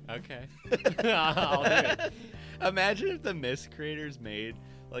 Okay. I'll do it. Imagine if the Mist creators made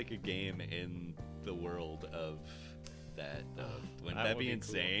like a game in the world of that. Wouldn't that be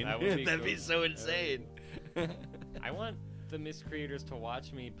insane? Cool. That'd be so insane. I want the Myst creators to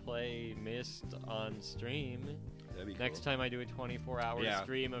watch me play Myst on stream. That'd be Next cool. time I do a 24-hour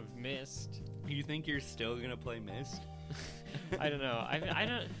stream of Myst. You think you're still gonna play Myst? I don't know. I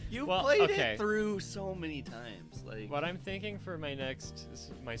don't. You well, played okay. it through so many times. Like, What I'm thinking for my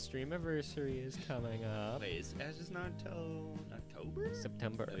stream anniversary is coming up. wait, it's just not until October?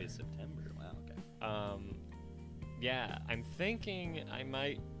 September. Oh, it's September. Wow. Okay. Yeah, I'm thinking I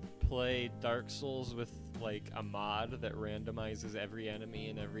might play Dark Souls with like a mod that randomizes every enemy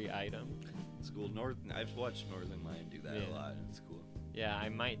and every item. It's cool. I've watched Northern Lion do that a lot. It's cool. Yeah, I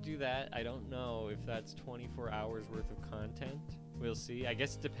might do that. I don't know if that's 24 hours worth of content. We'll see. I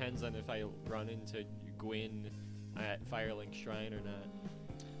guess it depends on if I run into Gwyn at Firelink Shrine or not.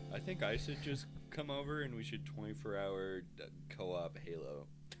 I think I should just come over and we should 24-hour co-op Halo.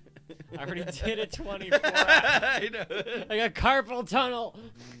 I already did it 24 hours. I know. I got carpal tunnel.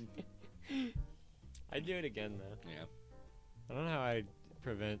 I'd do it again though. Yeah. I don't know how I'd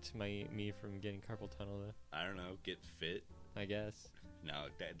prevent me from getting carpal tunnel though. I don't know. Get fit. I guess. No,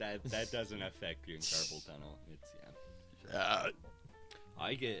 that doesn't affect you in carpal tunnel. It's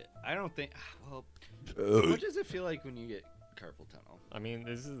I don't think. Well, what does it feel like when you get carpal tunnel? I mean,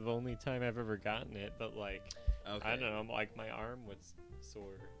 this is the only time I've ever gotten it, but like, Okay. I don't know, like my arm was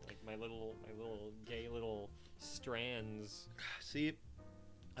sore, like my little gay little strands. See,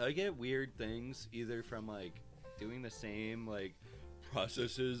 I get weird things either from like doing the same like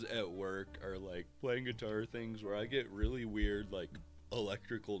processes at work or like playing guitar things where I get really weird like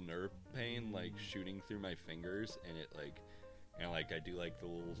electrical nerve pain like shooting through my fingers and it like I do like the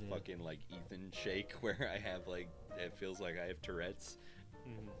little fucking like Ethan shake where I have like it feels like I have Tourette's.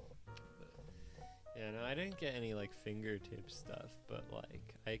 Mm-hmm. Yeah, no, I didn't get any like fingertip stuff, but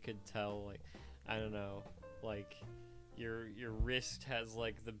like I could tell like I don't know, like your wrist has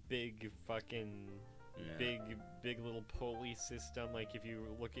like the big fucking big little pulley system. Like if you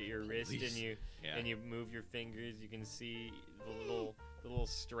look at your wrist and you move your fingers, you can see the little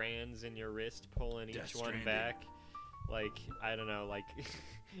strands in your wrist pulling each one back. Like I don't know, like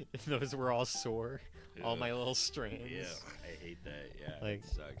if those were all sore, all my little strands. Yeah, I hate that. Yeah, like it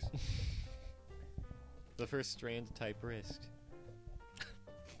sucks. The first strand type wrist.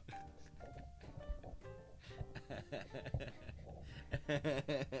 Hey.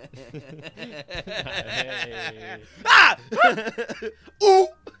 Ah! Ooh!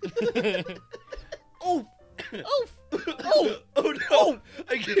 Oof! Oof! Oh! Oh no!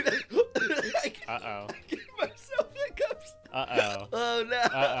 I gave myself hiccups. Uh-oh. Oh no!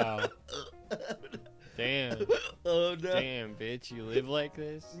 Uh-oh. Damn. Oh no! Damn, bitch, you live like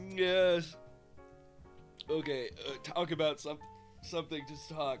this? Yes. Okay, talk about something. Just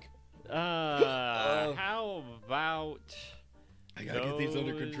talk. How about... I gotta get these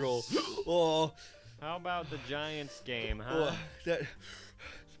under control. Oh. How about the Giants game, huh? Oh,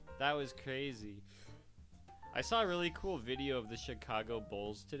 That was crazy. I saw a really cool video of the Chicago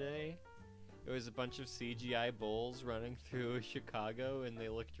Bulls today. It was a bunch of CGI bulls running through Chicago, and they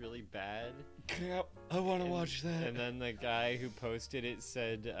looked really bad. I want to watch that. And then the guy who posted it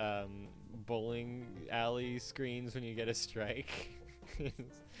said, bowling alley screens when you get a strike.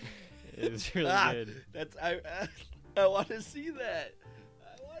 It was really good. I want to see that.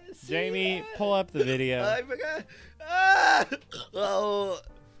 Jamie, pull up the video. I forgot. Ah! Oh.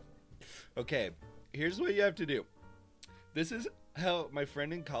 Okay, here's what you have to do. This is how my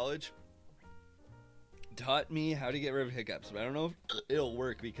friend in college taught me how to get rid of hiccups. But I don't know if it'll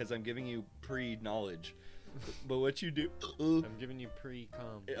work because I'm giving you pre-knowledge. But what you do... I'm giving you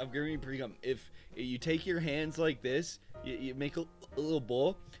pre-cum. I'm giving you pre-cum. If you take your hands like this, you make a little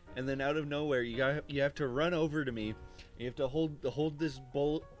bowl, and then out of nowhere, you have to run over to me. You have to hold this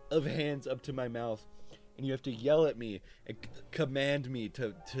bowl of hands up to my mouth, and you have to yell at me and command me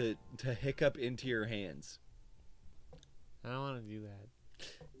to hiccup into your hands. I don't want to do that.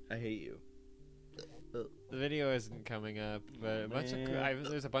 I hate you. The video isn't coming up, but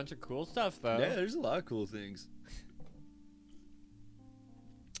there's a bunch of cool stuff though. Yeah, there's a lot of cool things.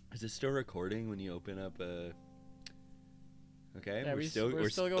 Is it still recording when you open up a? Okay, yeah, we're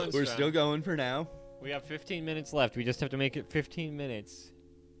still going for now. We have 15 minutes left. We just have to make it 15 minutes.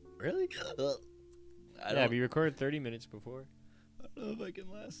 Really? Yeah, we recorded 30 minutes before. I don't know if I can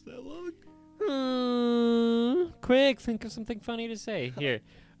last that long. Quick, think of something funny to say. Here.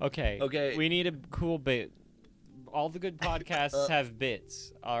 Okay. We need a cool bit. All the good podcasts have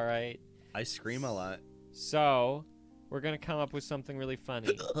bits, all right? I scream a lot. So, we're going to come up with something really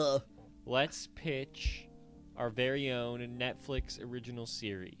funny. Let's pitch our very own Netflix original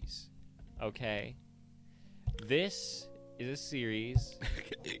series. Okay? This is a series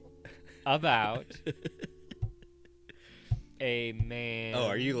about a man. Oh,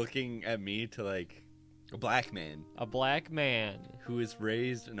 are you looking at me to like A black man A black man who is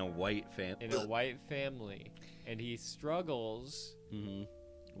raised in a white family. in a white family, and he struggles Mm-hmm.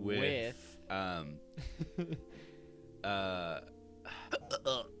 with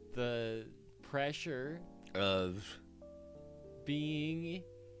the pressure of being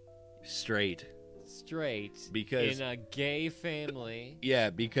straight. Because in a gay family. Yeah,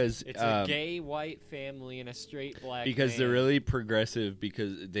 because It's a gay white family and a straight black because man. they're really progressive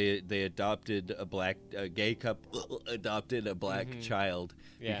because they adopted a gay couple adopted a black child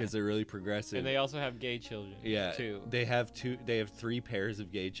Yeah. because they're really progressive. And they also have gay children. yeah, too. They have 3 pairs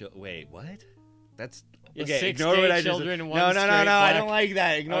of gay children. Wait, what? That's Yeah, okay. 6 Ignore gay what I just children, said. one No. straight I black- don't like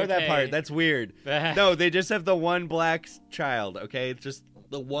that. Ignore that Okay. part. That's weird. No, they just have the one black child. Okay, it's just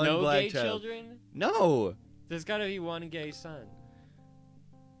the one no black gay child. children? No. There's got to be one gay son.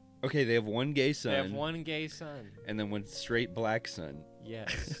 Okay, they have one gay son. They have one gay son. And then one straight black son.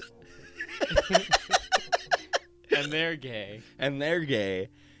 Yes. And they're gay. And they're gay.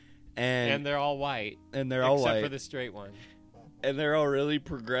 And they're all white. And they're all except white. for the straight one. And they're all really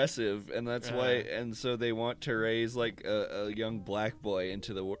progressive, and that's why. Uh-huh. And so they want to raise like a young black boy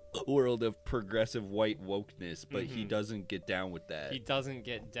into the world of progressive white wokeness, but he Mhm. doesn't get down with that. He doesn't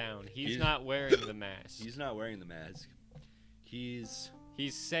get down. He's He's- not wearing the mask. He's not wearing the mask. He's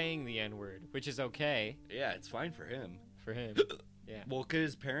saying the N-word, which is okay yeah, it's fine for him. for him. Yeah. Well, could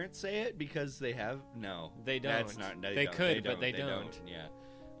his parents say it because they have no? They don't. That's not. They don't, could, but they they don't. Yeah.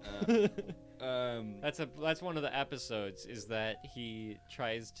 That's one of the episodes is that he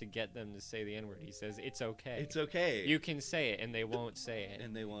tries to get them to say the N-word. He says it's okay. It's okay. You can say it, and they won't say it.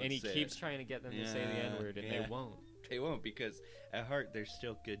 and they won't. And he say keeps it. trying to get them to say the Yeah, N-word, and yeah. they won't. They won't because at heart they're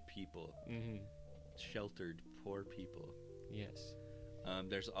still good people, Hmm. sheltered, poor people. Yes.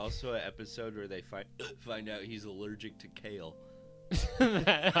 There's also an episode where they find out he's allergic to kale. All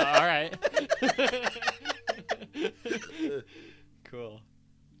right. Cool.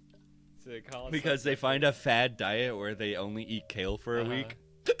 So they call it Because they find a fad diet where they only eat kale for a Uh-huh. week.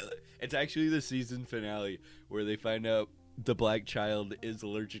 It's actually the season finale where they find out the black child is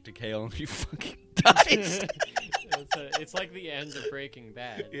allergic to kale and he fucking dies. it's like the end of Breaking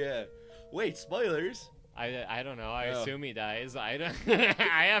Bad. Yeah. Wait, spoilers. I don't know. I Oh. assume he dies. I don't.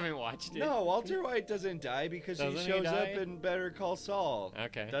 I haven't watched it. No, Walter White doesn't die because Doesn't he he shows die? up in Better Call Saul.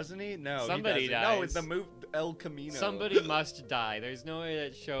 Okay. Doesn't he? No, Somebody he doesn't. No, dies. it's the move El Camino. Somebody must die. There's no way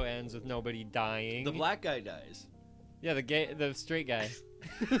that show ends with nobody dying. The black guy dies. Yeah, the straight guy.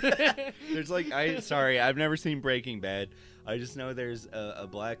 There's like sorry, I've never seen Breaking Bad. I just know there's a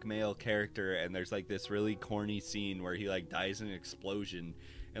black male character and there's like this really corny scene where he like dies in an explosion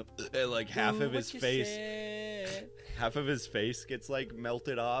and like half of his face gets like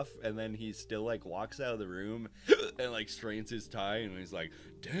melted off and then he still like walks out of the room and like strains his tie and he's like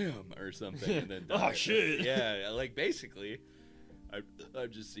damn or something and then Oh, dies. shit. Yeah, like basically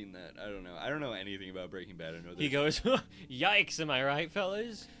I've just seen that. I don't know anything about Breaking Bad. I know He there's- goes, "Yikes! Am I right,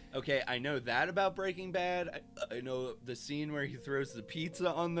 fellas?" Okay, I know that about Breaking Bad. I know the scene where he throws the pizza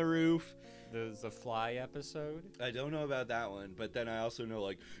on the roof. There's the Fly episode. I don't know about that one, but then I also know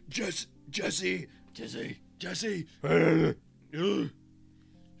like Jesse, Jesse,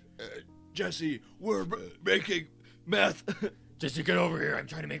 we're making meth. Jesse, get over here! I'm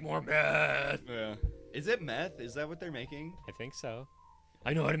trying to make more meth. Yeah. Is it meth? Is that what they're making? I think so.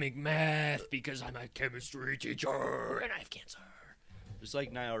 I know how to make meth because I'm a chemistry teacher and I have cancer. Just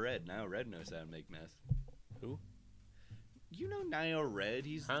like Niall Red. Niall Red knows how to make meth. Who? You know Niall Red?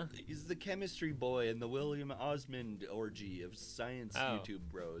 He's the chemistry boy in the William Osmond orgy of science Oh. YouTube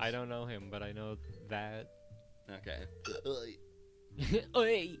bros. I don't know him, but I know that. Okay.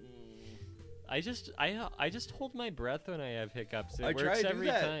 Oi. I just hold my breath when I have hiccups. It I try works to do every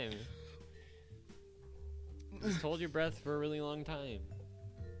that. time. Just hold your breath for a really long time.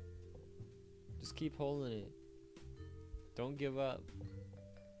 Just keep holding it. Don't give up.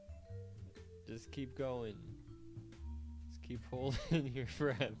 Just keep going. Just keep holding your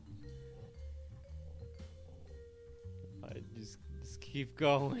breath. Just keep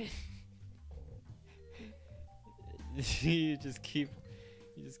going. You just keep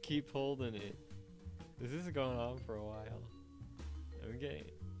holding it. This is going on for a while.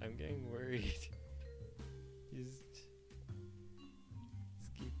 I'm getting worried.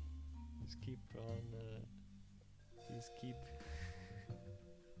 Just keep on.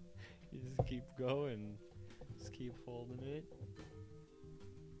 You just keep going. Just keep holding it.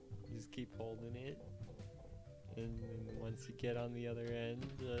 Just keep holding it. And once you get on the other end,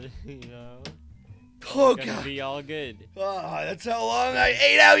 you know. Oh, It's gonna God. be all good. Oh, that's how long I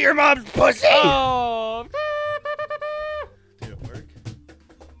ate out your mom's pussy! Oh! Did it work?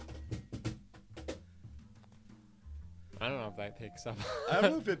 I don't know if that picks up. I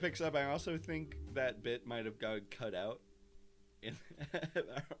don't know if it picks up. I also think that bit might have got cut out. I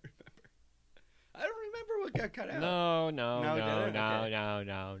don't remember what got cut out. No. No, did it? Okay.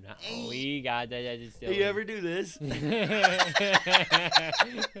 No. We got that. Do you ever do this? I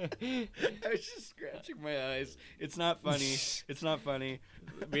was just scratching my eyes. It's not funny. It's not funny.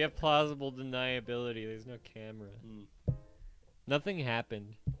 We have plausible deniability. There's no camera. Nothing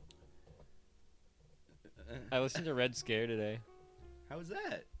happened. I listened to Red Scare today. How was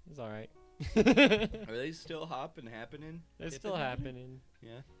that? It's all right. Are they still hopping, happening? They're still happening.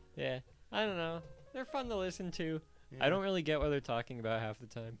 Yeah. Yeah. I don't know. They're fun to listen to. Yeah. I don't really get what they're talking about half the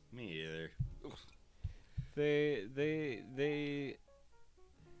time. Me either.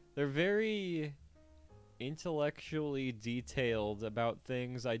 They're very intellectually detailed about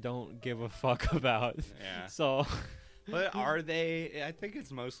things I don't give a fuck about. Yeah. So But are they? I think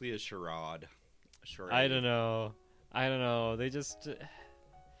it's mostly a charade. I don't know. They just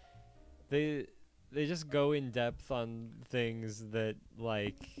go in depth on things that,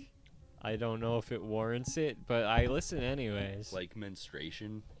 like, I don't know if it warrants it, but I listen anyways. Like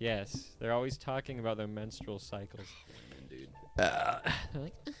menstruation. Yes, they're always talking about their menstrual cycles. Women, dude. They're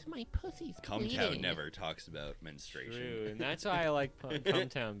like, my pussy's bleeding. Cumtown never talks about menstruation. True, and that's why I like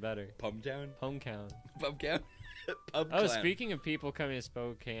Cumtown better. Pumptown? Hometown. Pumptown? Pub Oh, clam. speaking of people coming to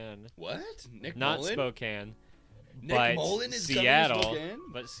Spokane. What? Nick Not Mullen? Spokane. Nick but Mullen is Seattle. coming to Spokane?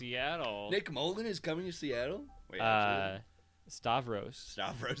 But Seattle. Nick Mullen is coming to Seattle? Wait, actually. Stavros.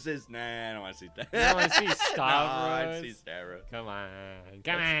 Stavros is... Nah, I don't want to see that. You don't want to see No, I'd Stavros? see Stavros. Come on.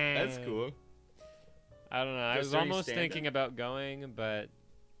 That's cool. I don't know. I Just was during almost stand-up? thinking about going, but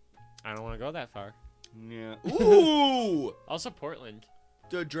I don't want to go that far. Yeah. Ooh! Also, Portland.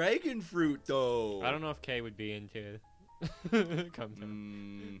 The dragon fruit, though. I don't know if Kay would be into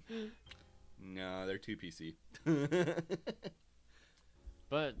Cumtown. No, they're too PC.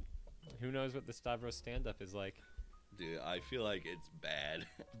 But who knows what the Stavros stand-up is like. Dude, I feel like it's bad.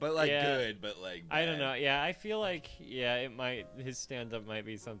 But, like, Yeah. good, but, like, bad. I don't know. Yeah, I feel like, his stand-up might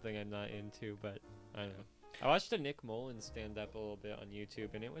be something I'm not into, but I don't know. I watched a Nick Mullen stand-up a little bit on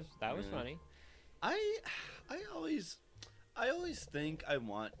YouTube, and that was funny. I always think I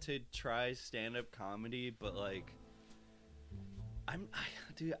want to try stand-up comedy, but, like,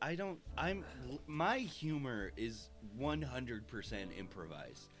 my humor is 100%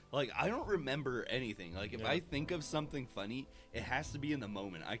 improvised. Like, I don't remember anything. Like, if I think of something funny, it has to be in the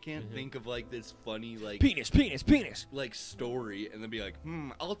moment. I can't think of, like, this funny, like... Penis! Like, story, and then be like,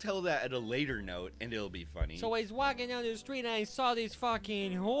 I'll tell that at a later note, and it'll be funny. So I was walking down the street, and I saw this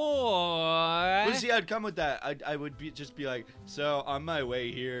fucking whore. Well, see, I'd come with that. I would just be like, so, on my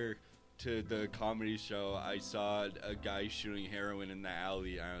way here to the comedy show, I saw a guy shooting heroin in the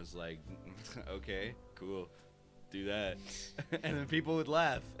alley, and I was like, okay, cool. Do that. And then people would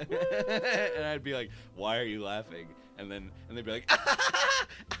laugh. And I'd be like, why are you laughing? And they'd be like,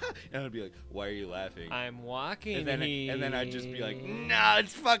 and I'd be like, why are you laughing? I'm walking And then here. I'd just be like, nah,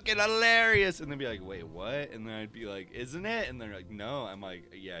 it's fucking hilarious. And they'd be like, wait, what? And then I'd be like, isn't it? And they're like, no. I'm like,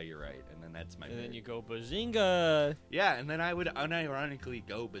 yeah, you're right. And then that's my And bit. then you go, bazinga! Yeah, and then I would unironically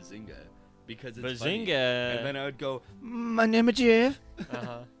go bazinga. Because it's funny. Bazinga! And then I would go, my name is Jeff.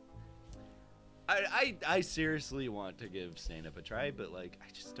 Uh-huh. I seriously want to give stand-up a try, but, like, I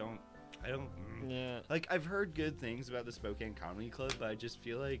don't... Yeah. Like, I've heard good things about the Spokane Comedy Club, but I just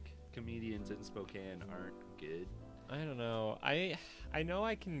feel like comedians in Spokane aren't good. I don't know. I know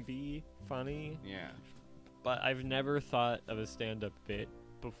I can be funny, Yeah. but I've never thought of a stand-up bit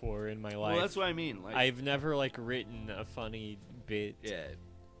before in my life. Well, that's what I mean. Like, I've never, like, written a funny bit. yeah.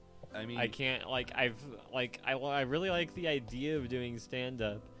 I mean... I can't, like, I really like the idea of doing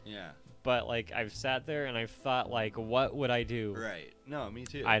stand-up, Yeah. but, like, I've sat there and I've thought, like, what would I do? Right. No, me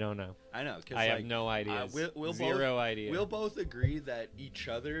too. I don't know. I know. Cause, I like, have no ideas. we'll Zero both, idea. We'll both agree that each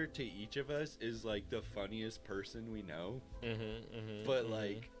other, to each of us, is, like, the funniest person we know. But,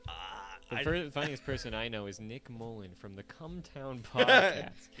 like... The funniest person I know is Nick Mullen from the Cumtown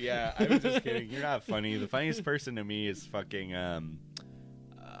podcast. Yeah, I was just kidding. You're not funny. The funniest person to me is fucking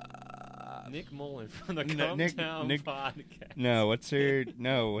Nick Mullen from the Nick Cumtown podcast. No, what's her?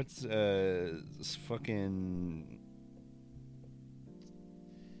 No, what's fucking?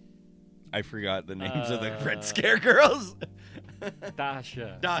 I forgot the names of the Red Scare girls.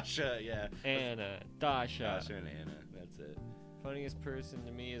 Dasha. Dasha, yeah. Anna. Dasha. Dasha and Anna. That's it. Funniest person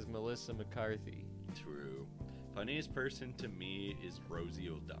to me is Melissa McCarthy. True. Funniest person to me is Rosie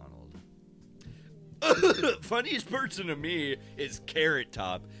O'Donnell. Funniest person to me is Carrot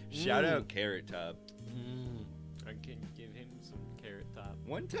Top. Shout out Carrot Top. I can give him some Carrot Top.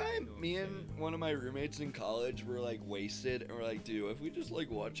 One time, me and one of my roommates in college were like wasted, and we're like, dude, if we just like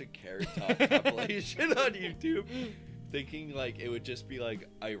watch a Carrot Top compilation on YouTube, thinking like it would just be like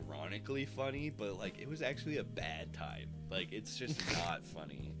ironically funny, but like it was actually a bad time. Like it's just not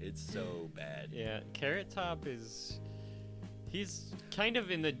funny. It's so bad. Yeah, Carrot Top he's kind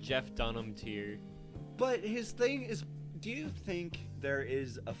of in the Jeff Dunham tier. But his thing is, do you think there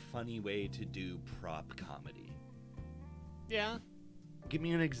is a funny way to do prop comedy? Yeah. Give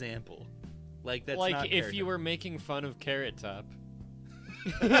me an example. Like that's like not if Carrot you Top. were making fun of Carrot Top.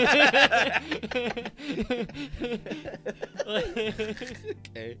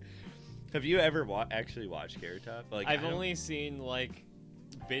 Okay. Have you ever actually watched Carrot Top? Like I've only seen like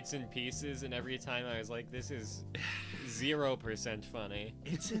bits and pieces, and every time I was like, "This is 0% funny."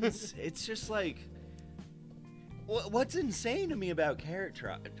 It's just like what's insane to me about Carrot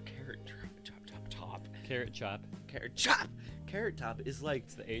Top is like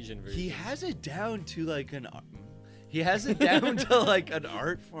It's the Asian version. he has it down to like an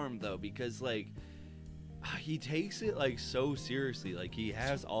art form though, because like he takes it like so seriously. Like he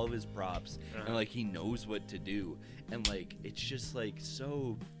has all of his props and like he knows what to do, and like it's just like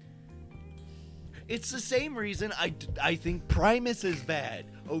so. It's the same reason I think Primus is bad.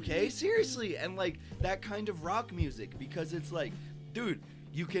 Okay, seriously, and like that kind of rock music, because it's like, dude,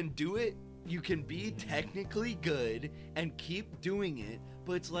 you can do it. You can be technically good and keep doing it,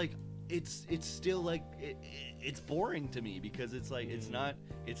 but it's like it's still like it's boring to me, because it's like it's not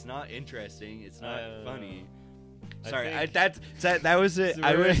interesting, it's not funny. Sorry, that was it.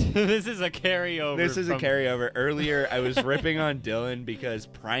 This is a carryover. This is a carryover. Earlier, I was ripping on Dylan because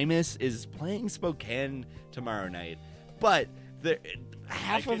Primus is playing Spokane tomorrow night, but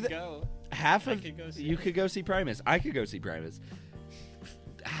you could go see Primus. I could go see Primus.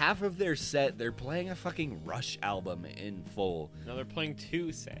 Half of their set, they're playing a fucking Rush album in full. No, they're playing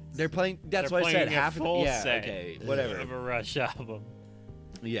 2 sets. They're playing. That's They're what I said. playing a Half full of yeah. set Okay, whatever. of a Rush album.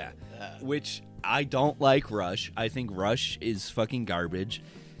 Yeah, which I don't like Rush. I think Rush is fucking garbage.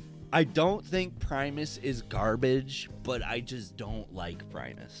 I don't think Primus is garbage, but I just don't like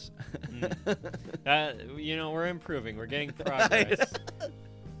Primus. We're improving. We're getting progress.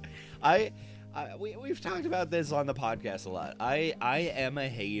 We've talked about this on the podcast a lot. I am a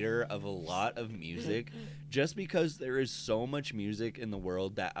hater of a lot of music just because there is so much music in the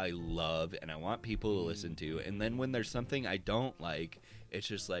world that I love and I want people to listen to. And then when there's something I don't like, it's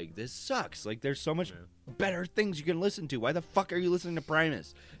just like, this sucks. Like, there's so much better things you can listen to. Why the fuck are you listening to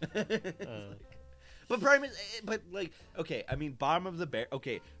Primus? But Primus, but like, okay, I mean, bottom of the barrel.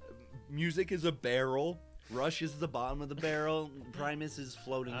 Okay, music is a barrel. Rush is the bottom of the barrel. Primus is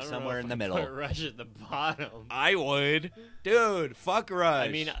floating somewhere in the middle. Put Rush at the bottom. I would, dude. Fuck Rush. I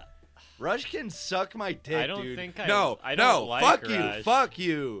mean, Rush can suck my dick, I don't dude. think I don't like fuck Rush. you, fuck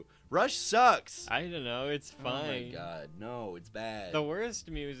you. Rush sucks. I don't know. It's fine. Oh my god, no, it's bad. The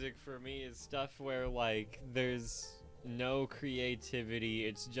worst music for me is stuff where like there's no creativity.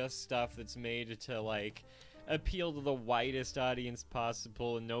 It's just stuff that's made to like appeal to the widest audience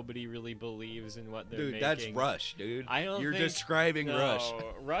possible, and nobody really believes in what they're making. Dude, that's Rush, dude. I don't. You're think, describing no, Rush.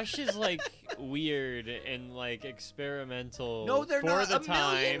 Rush is like weird and like experimental. No, they're for not. The a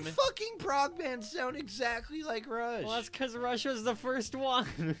time. Million fucking prog bands sound exactly like Rush. Well, that's because Rush was the first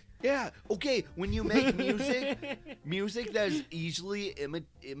one. Yeah. Okay. When you make music that is easily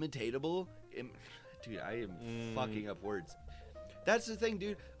imitatable. Dude, I am fucking up words. That's the thing,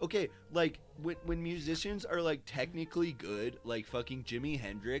 dude. Okay, like when musicians are like technically good, like fucking Jimi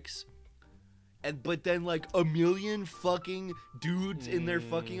Hendrix, but then like a million fucking dudes in their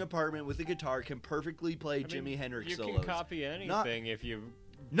fucking apartment with a guitar can perfectly play Jimi Hendrix solos. You can copy anything if you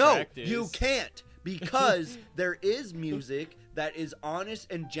practice. You can't, because there is music that is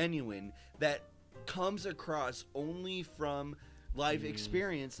honest and genuine that comes across only from live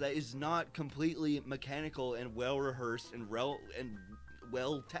experience, that is not completely mechanical and well rehearsed and well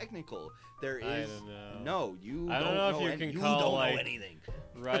technical. There is I don't know. No, you I don't know know if you can you call don't like know anything.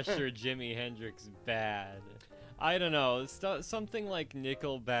 Rush or Jimi Hendrix bad. I don't know. Something like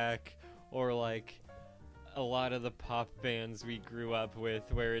Nickelback or like a lot of the pop bands we grew up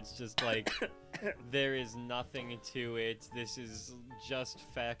with, where it's just like there is nothing to it. This is just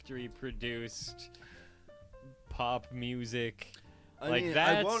factory produced pop music. I mean,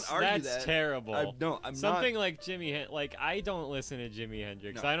 I won't argue that's that. terrible. I'm something not. like like I don't listen to Jimi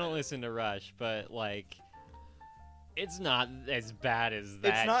Hendrix. No. I don't listen to Rush, but like it's not as bad as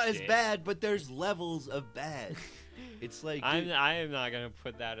that. It's not shit. as bad, but there's levels of bad. It's like I am not gonna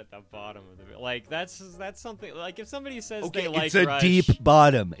put that at the bottom of the like. That's something like if somebody says okay, they like it's a Rush, deep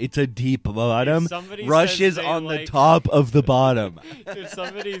bottom. It's a deep bottom. somebody Rush says is they on the like- top of the bottom. if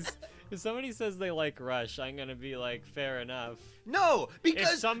somebody says they like Rush, I'm gonna be like, fair enough. No,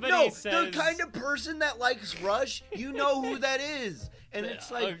 because somebody the says- kind of person that likes Rush, you know who that is. And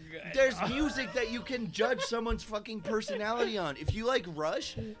it's like, Okay. there's music that you can judge someone's fucking personality on. If you like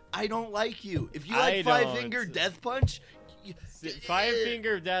Rush, I don't like you. If you like I Five don't. Finger Death Punch, Five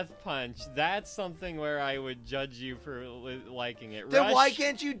Finger Death Punch. That's something where I would judge you for liking it. then Rush, why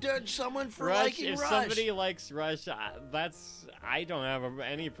can't you judge someone for Rush? liking If Rush? somebody likes Rush, I don't have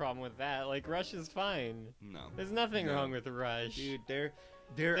any problem with that. Like Rush is fine. No. There's nothing No. wrong with Rush. Dude, there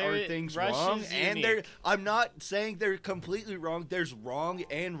are There- things Rush wrong, is and unique. I'm not saying they're completely wrong. There's wrong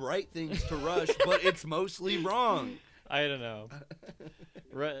and right things to Rush, but it's mostly wrong. I don't know.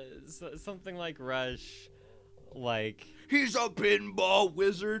 Something like Rush, like. He's a pinball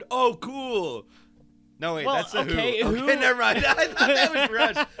wizard. Oh, cool. No, wait, Well, that's the okay, Who. who- Okay, never mind. I thought that was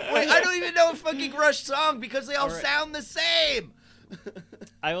Rush. Wait, I don't even know a fucking Rush song because they all Alright. sound the same.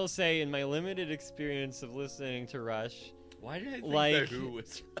 I will say, in my limited experience of listening to Rush, Why did I think Like- the Who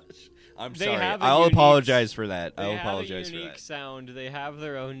was Rush? I'm They sorry. have a I'll unique- apologize for that. they I'll have apologize a for unique that. sound. They have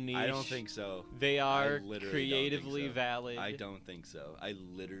their own niche. I don't think so. They are literally don't think creatively so. valid. I don't think so. I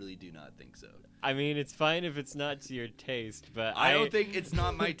literally do not think so. I mean, it's fine if it's not to your taste, but I don't think it's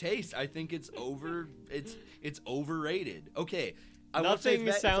not my taste. I think it's it's overrated. Okay. I will say Nothing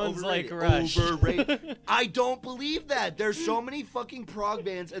that it's sounds like overrated. Rush. Overrated. I don't believe that. There's so many fucking prog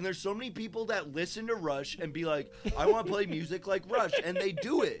bands and there's so many people that listen to Rush and be like, I want to play music like Rush, and they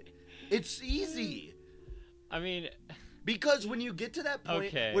do it. It's easy. I mean, Because when you get to that point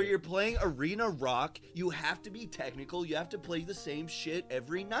Okay. where you're playing arena rock, you have to be technical. You have to play the same shit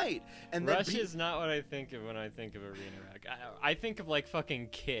every night. And then Rush is not what I think of when I think of arena rock. I think of like fucking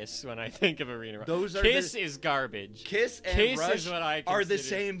Kiss when I think of arena rock. Those are Kiss the- is garbage. Kiss and Kiss Rush is what I are the consider-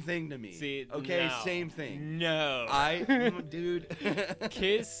 same thing to me. See, okay, no. same thing. No, Dude.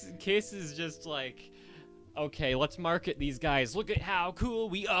 Kiss is just like, okay, let's market these guys. Look at how cool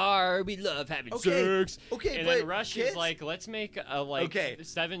we are. We love having Okay, sex. okay, And but then Rush Kiss, is like, let's make a like Okay.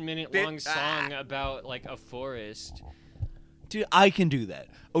 7-minute Bit- long song about like a forest. dude, I can do that.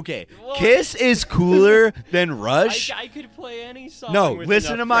 Okay, Well- Kiss is cooler than Rush. I could play any song. No, with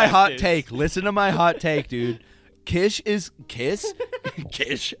listen enough to my hot practice. take. Listen to my hot take, dude. Kiss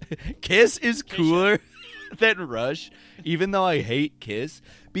is cooler than Rush, even though I hate Kiss,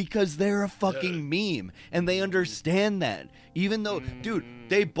 because they're a fucking meme and they understand that. Even though, dude,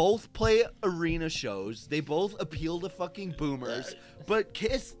 they both play arena shows, they both appeal to fucking boomers, but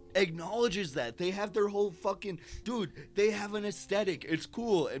Kiss acknowledges that. They have their whole fucking, dude, they have an aesthetic. It's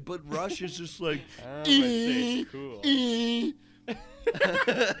cool, but Rush is just like, I don't know if it's cool.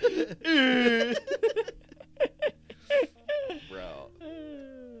 bro.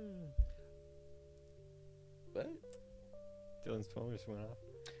 What? Dylan's phone just went off.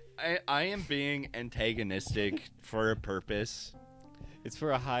 I am being antagonistic for a purpose. It's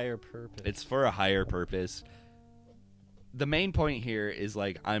for a higher purpose. It's for a higher purpose. The main point here is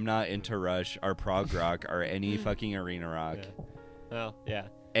like I'm not into Rush or prog rock or any fucking arena rock. Yeah. Well, yeah.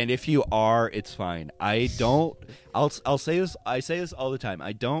 And if you are, it's fine. I don't. I'll say this. I say this all the time.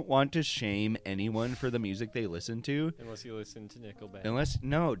 I don't want to shame anyone for the music they listen to. Unless you listen to Nickelback. Unless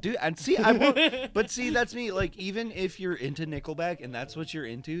no, dude, and see, I won't. But see, that's me. Like, even if you're into Nickelback and that's what you're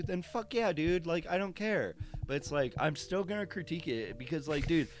into, then fuck yeah, dude. Like, I don't care. But it's like I'm still gonna critique it because, like,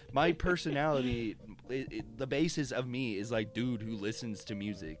 dude, my personality, the basis of me is like, dude who listens to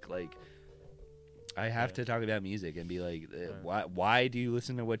music. Like, I have to talk about music and be like, why do you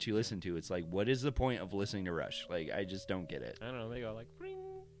listen to what you listen to? It's like, what is the point of listening to Rush? Like, I just don't get it. I don't know. They go like, ring.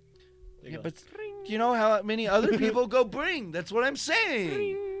 They Yeah, go, but ring, you know how many other people go bring? That's what I'm saying.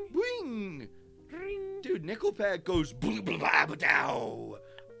 ring, Bring. ring. Dude, Nickelback goes blah, blah, blah, blah, dow.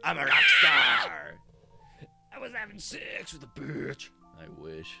 I'm a rock star. I was having sex with a bitch. I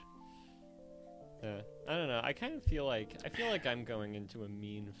wish. Yeah. I don't know. I kind of feel like I'm going into a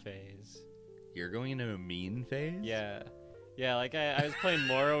mean phase. You're going into a mean phase? Yeah. Yeah, like I was playing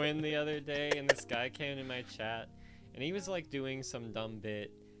Morrowind the other day and this guy came in my chat and he was like doing some dumb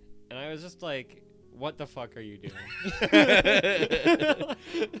bit and I was just like, what the fuck are you doing?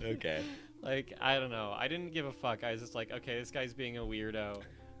 Okay. Like, I don't know. I didn't give a fuck. I was just like, okay, this guy's being a weirdo.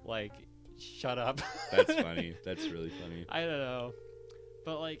 Like, shut up. That's funny. That's really funny. I don't know.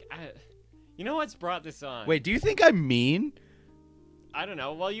 But like, you know what's brought this on? Wait, do you think I'm mean? I don't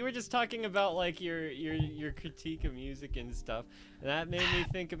know. Well, you were just talking about like your critique of music and stuff, and that made me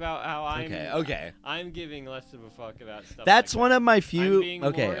think about how Okay. I'm giving less of a fuck about stuff. That's like one that. of my few. I'm being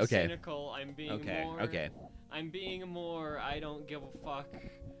Okay. more Okay. cynical. I'm being more. Okay. I'm being more. I don't give a fuck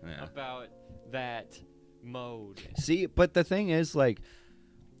Yeah. about that mode. See, but the thing is, like,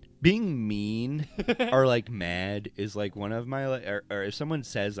 being mean or like mad is like one of my or if someone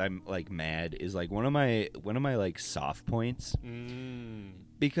says I'm like mad is like one of my like soft points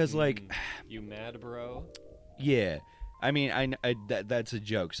because like you mad, bro? yeah, I mean I that's a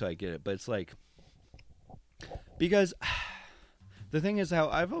joke, so I get it, but it's like because the thing is how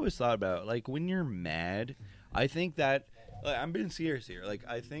I've always thought about it, like when you're mad, I think that like, I'm being serious here. Like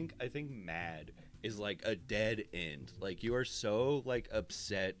I think mad is like a dead end. Like you are so like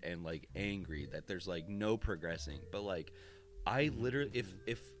upset and like angry that there's like no progressing. But like I literally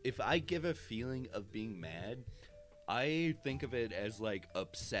if I give a feeling of being mad, I think of it as like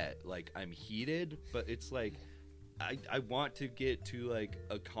upset. Like I'm heated, but it's like I want to get to like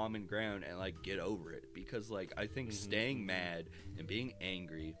a common ground and like get over it because like I think staying mad and being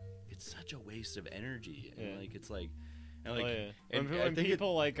angry, it's such a waste of energy. And like it's like and like when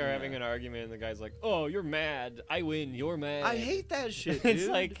people like are having an argument and the guy's like, "Oh, you're mad. I win. You're mad." I hate that shit. It's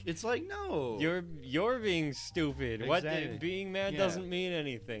dude. it's like no. You're being stupid. Exactly. What being mad doesn't mean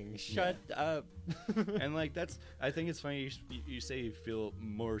anything. Shut up. And like that's I think it's funny you say you feel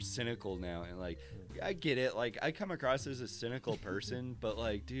more cynical now, and like I get it. Like I come across as a cynical person, but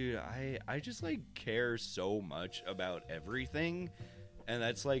like dude, I just like care so much about everything. And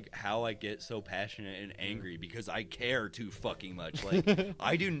that's like how I get so passionate and angry because I care too fucking much. Like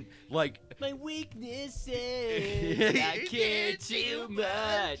I didn't like my weakness is I care too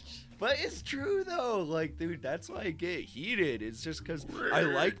much. But it's true though. Like dude, that's why I get heated. It's just because I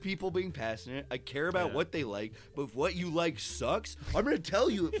like people being passionate. I care about what they like. But if what you like sucks, I'm gonna tell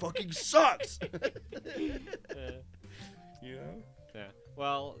you it fucking sucks. You know? Yeah.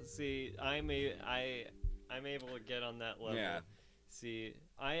 Well, see, I'm able to get on that level. Yeah. See,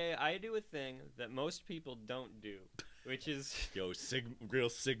 I do a thing that most people don't do, which is real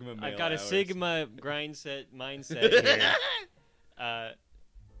Sigma male I've got a hours. Sigma mindset here.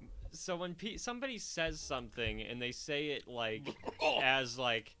 So when somebody says something and they say it like as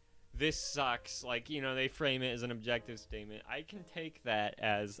like this sucks, like you know they frame it as an objective statement, I can take that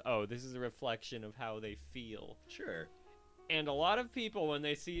as this is a reflection of how they feel. Sure. And a lot of people when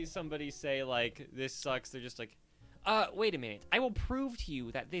they see somebody say like this sucks, they're just like, wait a minute. I will prove to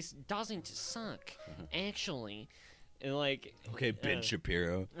you that this doesn't suck, actually. And like, okay, Ben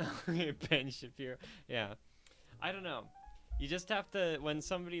Shapiro. Ben Shapiro. Yeah. I don't know. You just have to. When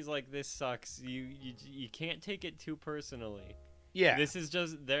somebody's like, "This sucks," you can't take it too personally. Yeah. This is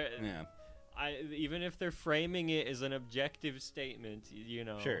just there. Yeah. Even if they're framing it as an objective statement, you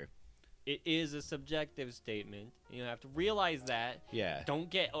know. Sure. It is a subjective statement. You have to realize that. Yeah. Don't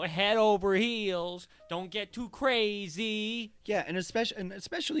get head over heels. Don't get too crazy. Yeah, and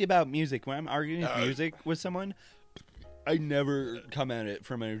especially about music. When I'm arguing music with someone, I never come at it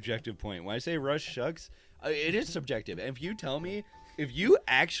from an objective point. When I say Rush sucks, it is subjective. And if you tell me, if you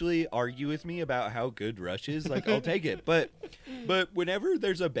actually argue with me about how good Rush is, like I'll take it. But whenever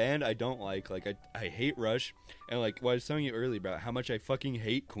there's a band I don't like I hate Rush, and like what I was telling you earlier about how much I fucking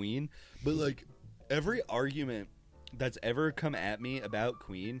hate Queen, but like every argument that's ever come at me about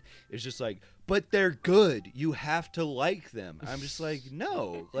Queen is just like, but they're good. You have to like them. I'm just like,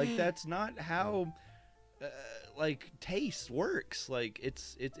 no, like that's not how like taste works. Like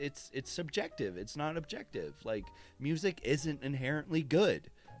it's subjective. It's not objective. Like music isn't inherently good.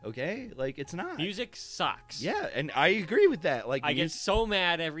 Okay, like it's not. Music sucks. Yeah, and I agree with that. Like I get so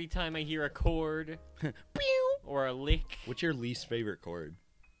mad every time I hear a chord or a lick. What's your least favorite chord?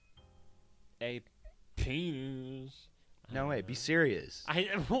 A penis. No way. Be serious.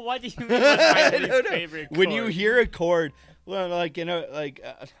 What do you mean? What's my least favorite chord? When you hear a chord, well, like you know,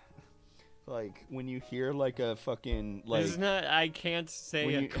 like when you hear like a fucking like. This is not. I can't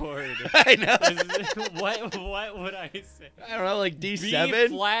say a chord. I know. What would I say? I don't know, like D7. B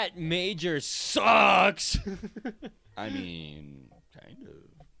flat major sucks. I mean, kind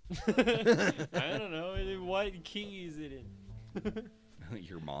of. I don't know. What key is it in?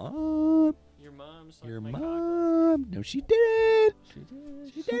 Your mom. Your mom. Your my mom. No, she didn't.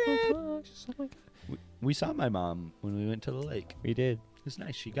 She did. We saw my mom when we went to the lake. We did. It was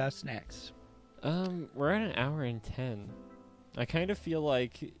nice. She got snacks. We're at 1 hour and 10. I kind of feel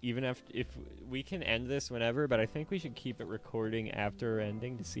like even if we can end this whenever, but I think we should keep it recording after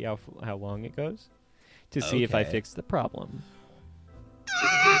ending to see how long it goes, to see if I fixed the problem.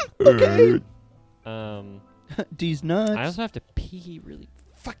 Okay. These nuts. I also have to pee really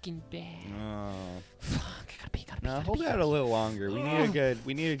fucking bad. Oh. Fuck, I gotta pee. No, hold out a little longer. We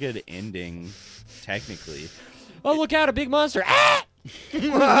need a good ending, technically. Oh, look out! A big monster! Ah!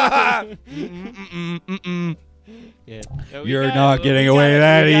 Yeah. No, You're not getting away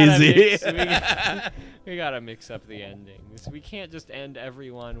that easy. We gotta mix up the endings. We can't just end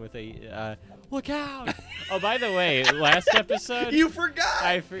everyone with a look out. Oh, by the way, last episode You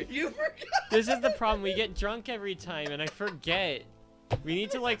forgot. you forgot. This is the problem. We get drunk every time, and I forget. We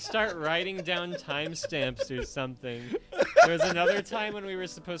need to like start writing down timestamps or something. There was another time when we were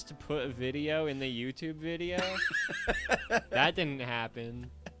supposed to put a video in the YouTube video. That didn't happen.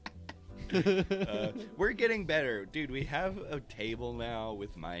 We're getting better, dude. We have a table now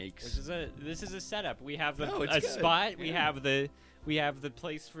with mics. This is a setup. We have No, it's a good. spot. Yeah. We have the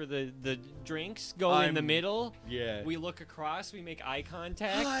place for the drinks go in the middle. Yeah. We look across. We make eye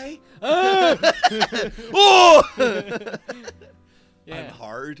contact. Hi. Oh! Yeah. I'm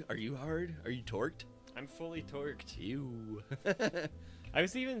hard. Are you hard? Are you torqued? I'm fully torqued. You. I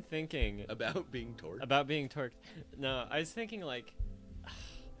was even thinking About being torqued. about being torqued. No, I was thinking like,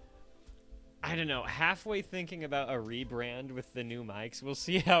 I don't know, halfway thinking about a rebrand with the new mics. We'll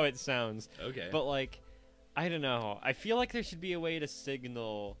see how it sounds. Okay. But like, I don't know. I feel like there should be a way to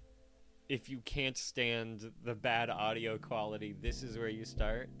signal if you can't stand the bad audio quality, this is where you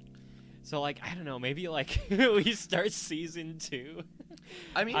start. So like, I don't know, maybe like we start season 2.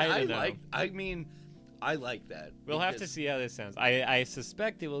 I mean, I I don't know. like that. We'll have to because see how this sounds. I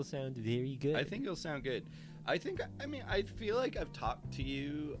suspect it will sound very good. I think it'll sound good. I feel like I've talked to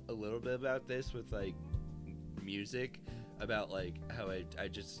you a little bit about this with like music, about like how I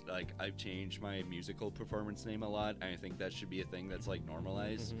just like I've changed my musical performance name a lot, and I think that should be a thing that's like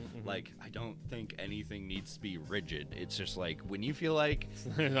normalized. Like, I don't think anything needs to be rigid. It's just like when you feel like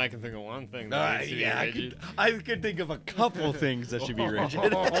I can think of one thing that needs to be rigid. I could think of a couple things that should be rigid.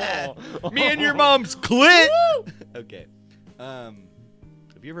 Me and your mom's clit. Okay.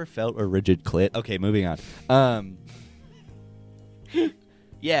 Have you ever felt a rigid clit? Okay, moving on.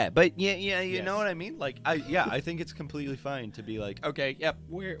 Yeah, but you Yes. know what I mean? Like, I think it's completely fine to be like, okay, yep,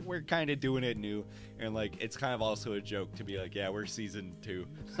 we're kind of doing it new, and like it's kind of also a joke to be like, yeah, we're season 2.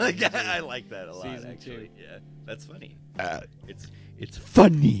 Like, I like that a lot. Season Actually, 2. yeah, that's funny. It's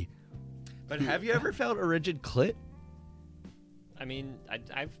funny. But have you ever felt a rigid clit? I mean, I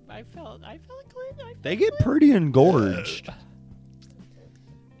felt a clit. They get pretty engorged.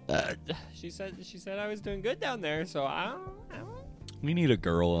 She said I was doing good down there, so I don't. We need a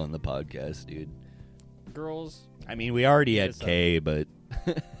girl on the podcast, dude. Girls, I mean, we already had Yes, sir. Kay, but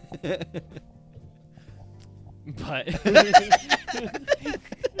but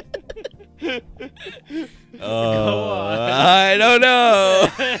I don't know.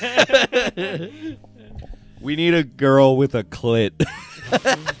 We need a girl with a clit.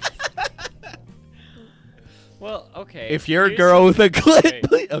 well, okay. If you're a Here's girl with a clit, okay.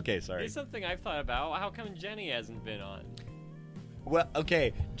 please. Okay, sorry. Here's something I've thought about. How come Jenny hasn't been on? Well,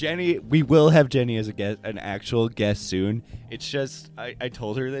 okay, Jenny. We will have Jenny as a guest, an actual guest soon. It's just I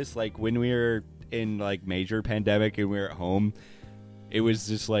told her this like when we were in like major pandemic and we were at home. It was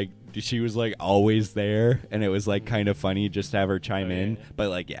just like she was like always there, and it was like kind of funny just to have her chime in. yeah. But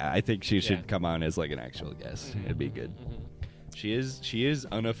like, yeah, I think she should Yeah. come on as like an actual guest. It'd be good. Mhm. She is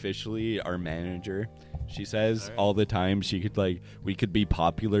unofficially our manager. She says Alright. all the time she could like we could be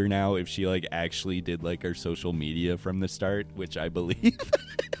popular now if she like actually did like our social media from the start, which I believe.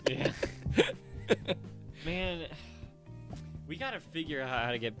 Yeah. Man, we gotta figure out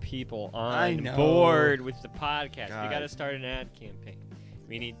how to get people I on know. board with the podcast. God. We gotta start an ad campaign.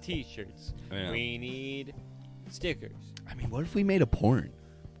 We need T-shirts. Yeah. We need stickers. I mean, what if we made a porn?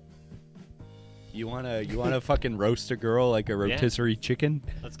 You wanna fucking roast a girl like a rotisserie chicken?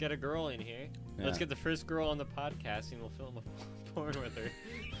 Let's get a girl in here. Yeah. Let's get the first girl on the podcast, and we'll film a porn with her.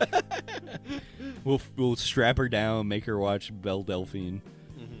 We'll strap her down, make her watch Belle Delphine,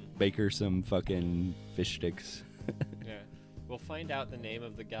 Mhm. bake her some fucking fish sticks. Yeah. We'll find out the name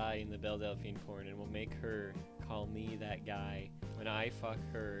of the guy in the Belle Delphine porn, and we'll make her call me that guy when I fuck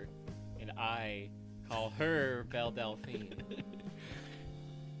her, and I call her Belle Delphine.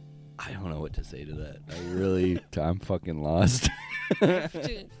 I don't know what to say to that. I'm fucking lost. I have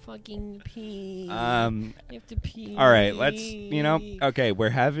to fucking pee. I have to pee. All right, let's, okay, we're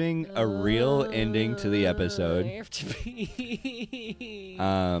having a real ending to the I episode. have to pee.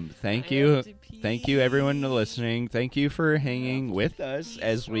 Thank I you. have to pee. Thank you everyone for listening. Thank you for hanging with us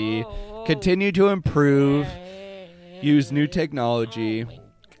as we continue to improve, use new technology. Oh my God.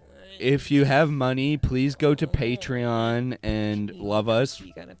 if you have money, please go to Patreon and love us.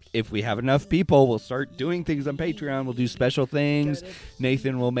 If we have enough people, we'll start doing things on Patreon. We'll do special things.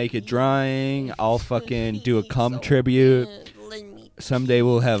 Nathan will make a drawing. I'll fucking do a cum tribute. Someday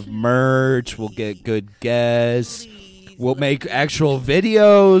we'll have merch. We'll get good guests. We'll make actual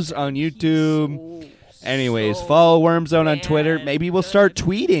videos on YouTube. Anyways, follow Wormzone on Twitter. Maybe we'll start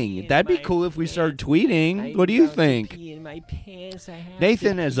tweeting. That'd be cool if we start tweeting. What do you think?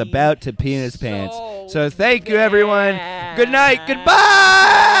 Nathan is about to pee in his pants. So thank you, everyone. Good night. Goodbye.